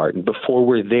to the garden, before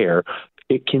we're there,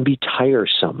 it can be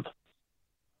tiresome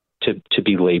to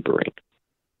be laboring.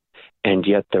 And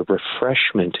yet the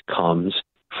refreshment comes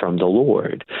from the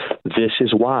Lord. This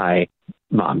is why,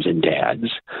 moms and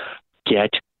dads,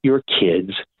 get your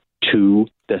kids to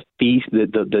the feast,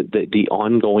 the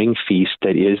ongoing feast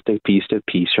that is the Feast of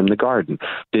Peace from the garden.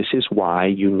 This is why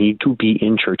you need to be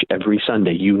in church every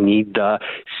Sunday. You need the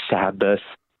Sabbath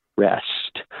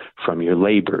rest from your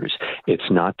labors. It's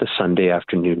not the Sunday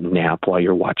afternoon nap while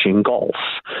you're watching golf.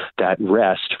 That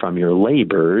rest from your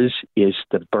labors is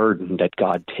the burden that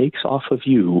God takes off of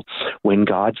you when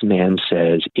God's man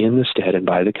says, in the stead and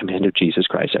by the command of Jesus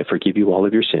Christ, I forgive you all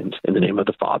of your sins in the name of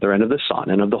the Father and of the Son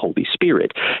and of the Holy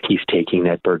Spirit. He's taking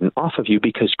that burden off of you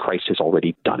because Christ has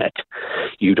already done it.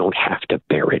 You don't have to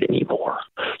bear it anymore.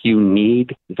 You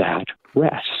need that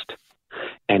rest.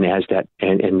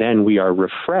 And then we are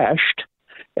refreshed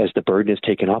as the burden is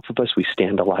taken off of us. We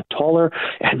stand a lot taller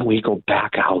and we go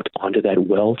back out onto that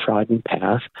well-trodden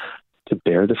path to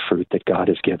bear the fruit that God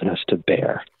has given us to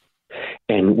bear.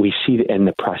 And we see, and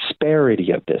the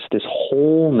prosperity of this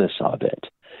wholeness of it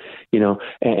and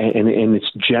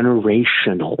it's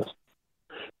generational.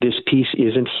 This peace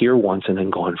isn't here once and then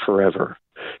gone forever.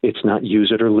 It's not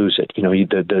use it or lose it.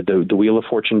 The Wheel of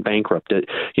Fortune bankrupt. Like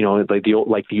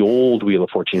the old Wheel of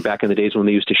Fortune back in the days when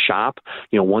they used to shop.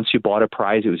 Once you bought a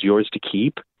prize, it was yours to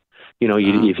keep.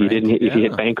 If you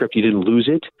hit bankrupt, you didn't lose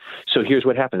it. So here's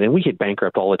what happened. And we hit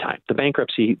bankrupt all the time. The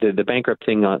bankruptcy, the bankrupt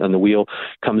thing on the wheel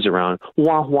comes around.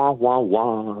 Wah, wah, wah,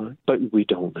 wah. But we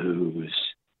don't lose.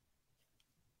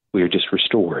 We are just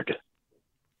restored.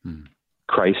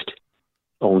 Christ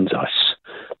owns us.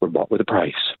 We're bought with a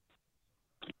price.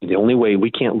 The only way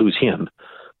we can't lose him,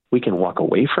 we can walk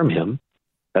away from him.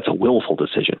 That's a willful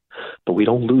decision, but we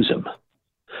don't lose him.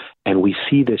 And we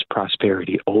see this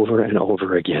prosperity over and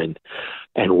over again.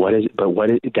 And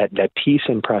that peace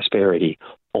and prosperity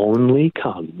only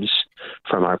comes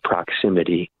from our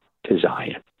proximity to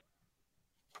Zion.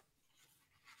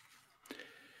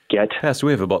 Pastor,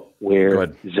 we have about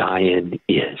where Zion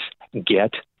is.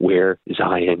 Get where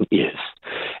Zion is.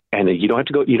 And you don't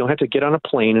have to get on a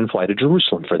plane and fly to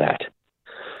Jerusalem for that.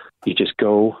 You just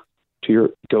go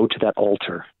to that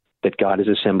altar that God has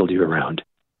assembled you around,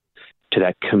 to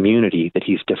that community that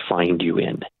he's defined you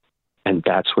in. And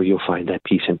that's where you'll find that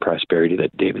peace and prosperity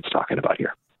that David's talking about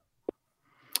here.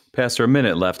 Pastor, a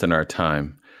minute left in our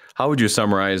time. How would you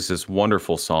summarize this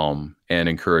wonderful psalm and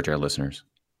encourage our listeners?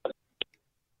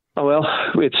 Oh, well,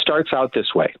 it starts out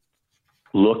this way.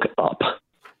 Look up.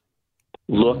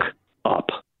 Look up.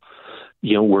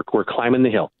 We're climbing the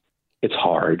hill. It's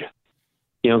hard.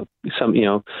 I've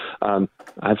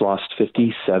lost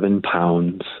 57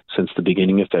 pounds since the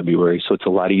beginning of February, so it's a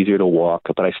lot easier to walk,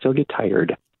 but I still get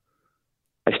tired.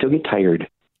 I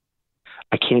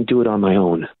can't do it on my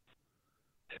own,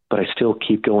 but I still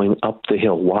keep going up the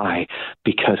hill. Why?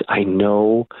 Because I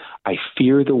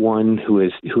fear the one who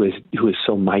is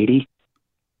so mighty,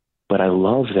 but I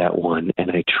love that one,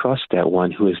 and I trust that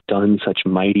one who has done such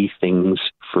mighty things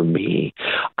for me.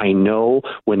 I know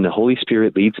when the Holy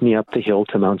Spirit leads me up the hill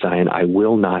to Mount Zion, I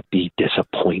will not be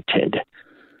disappointed.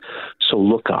 So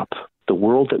look up. The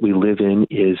world that we live in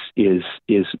is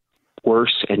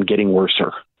worse and getting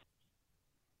worser.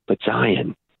 But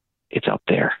Zion, it's up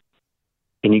there.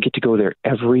 And you get to go there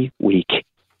every week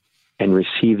and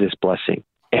receive this blessing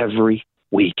every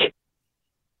week.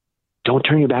 Don't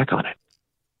turn your back on it.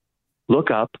 Look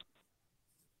up,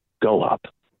 go up,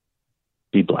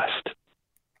 be blessed.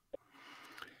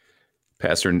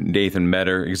 Pastor Nathan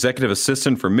Metter, Executive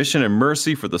Assistant for Mission and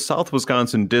Mercy for the South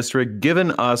Wisconsin District,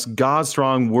 giving us God's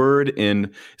strong word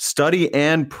in study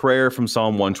and prayer from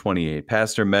Psalm 128.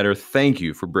 Pastor Metter, thank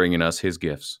you for bringing us his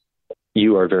gifts.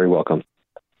 You are very welcome.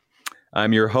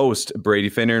 I'm your host, Brady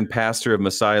Finner, and pastor of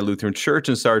Messiah Lutheran Church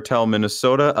in Sartell,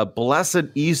 Minnesota. A blessed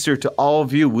Easter to all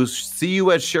of you. We'll see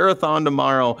you at Share-a-thon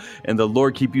tomorrow, and the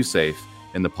Lord keep you safe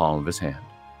in the palm of his hand.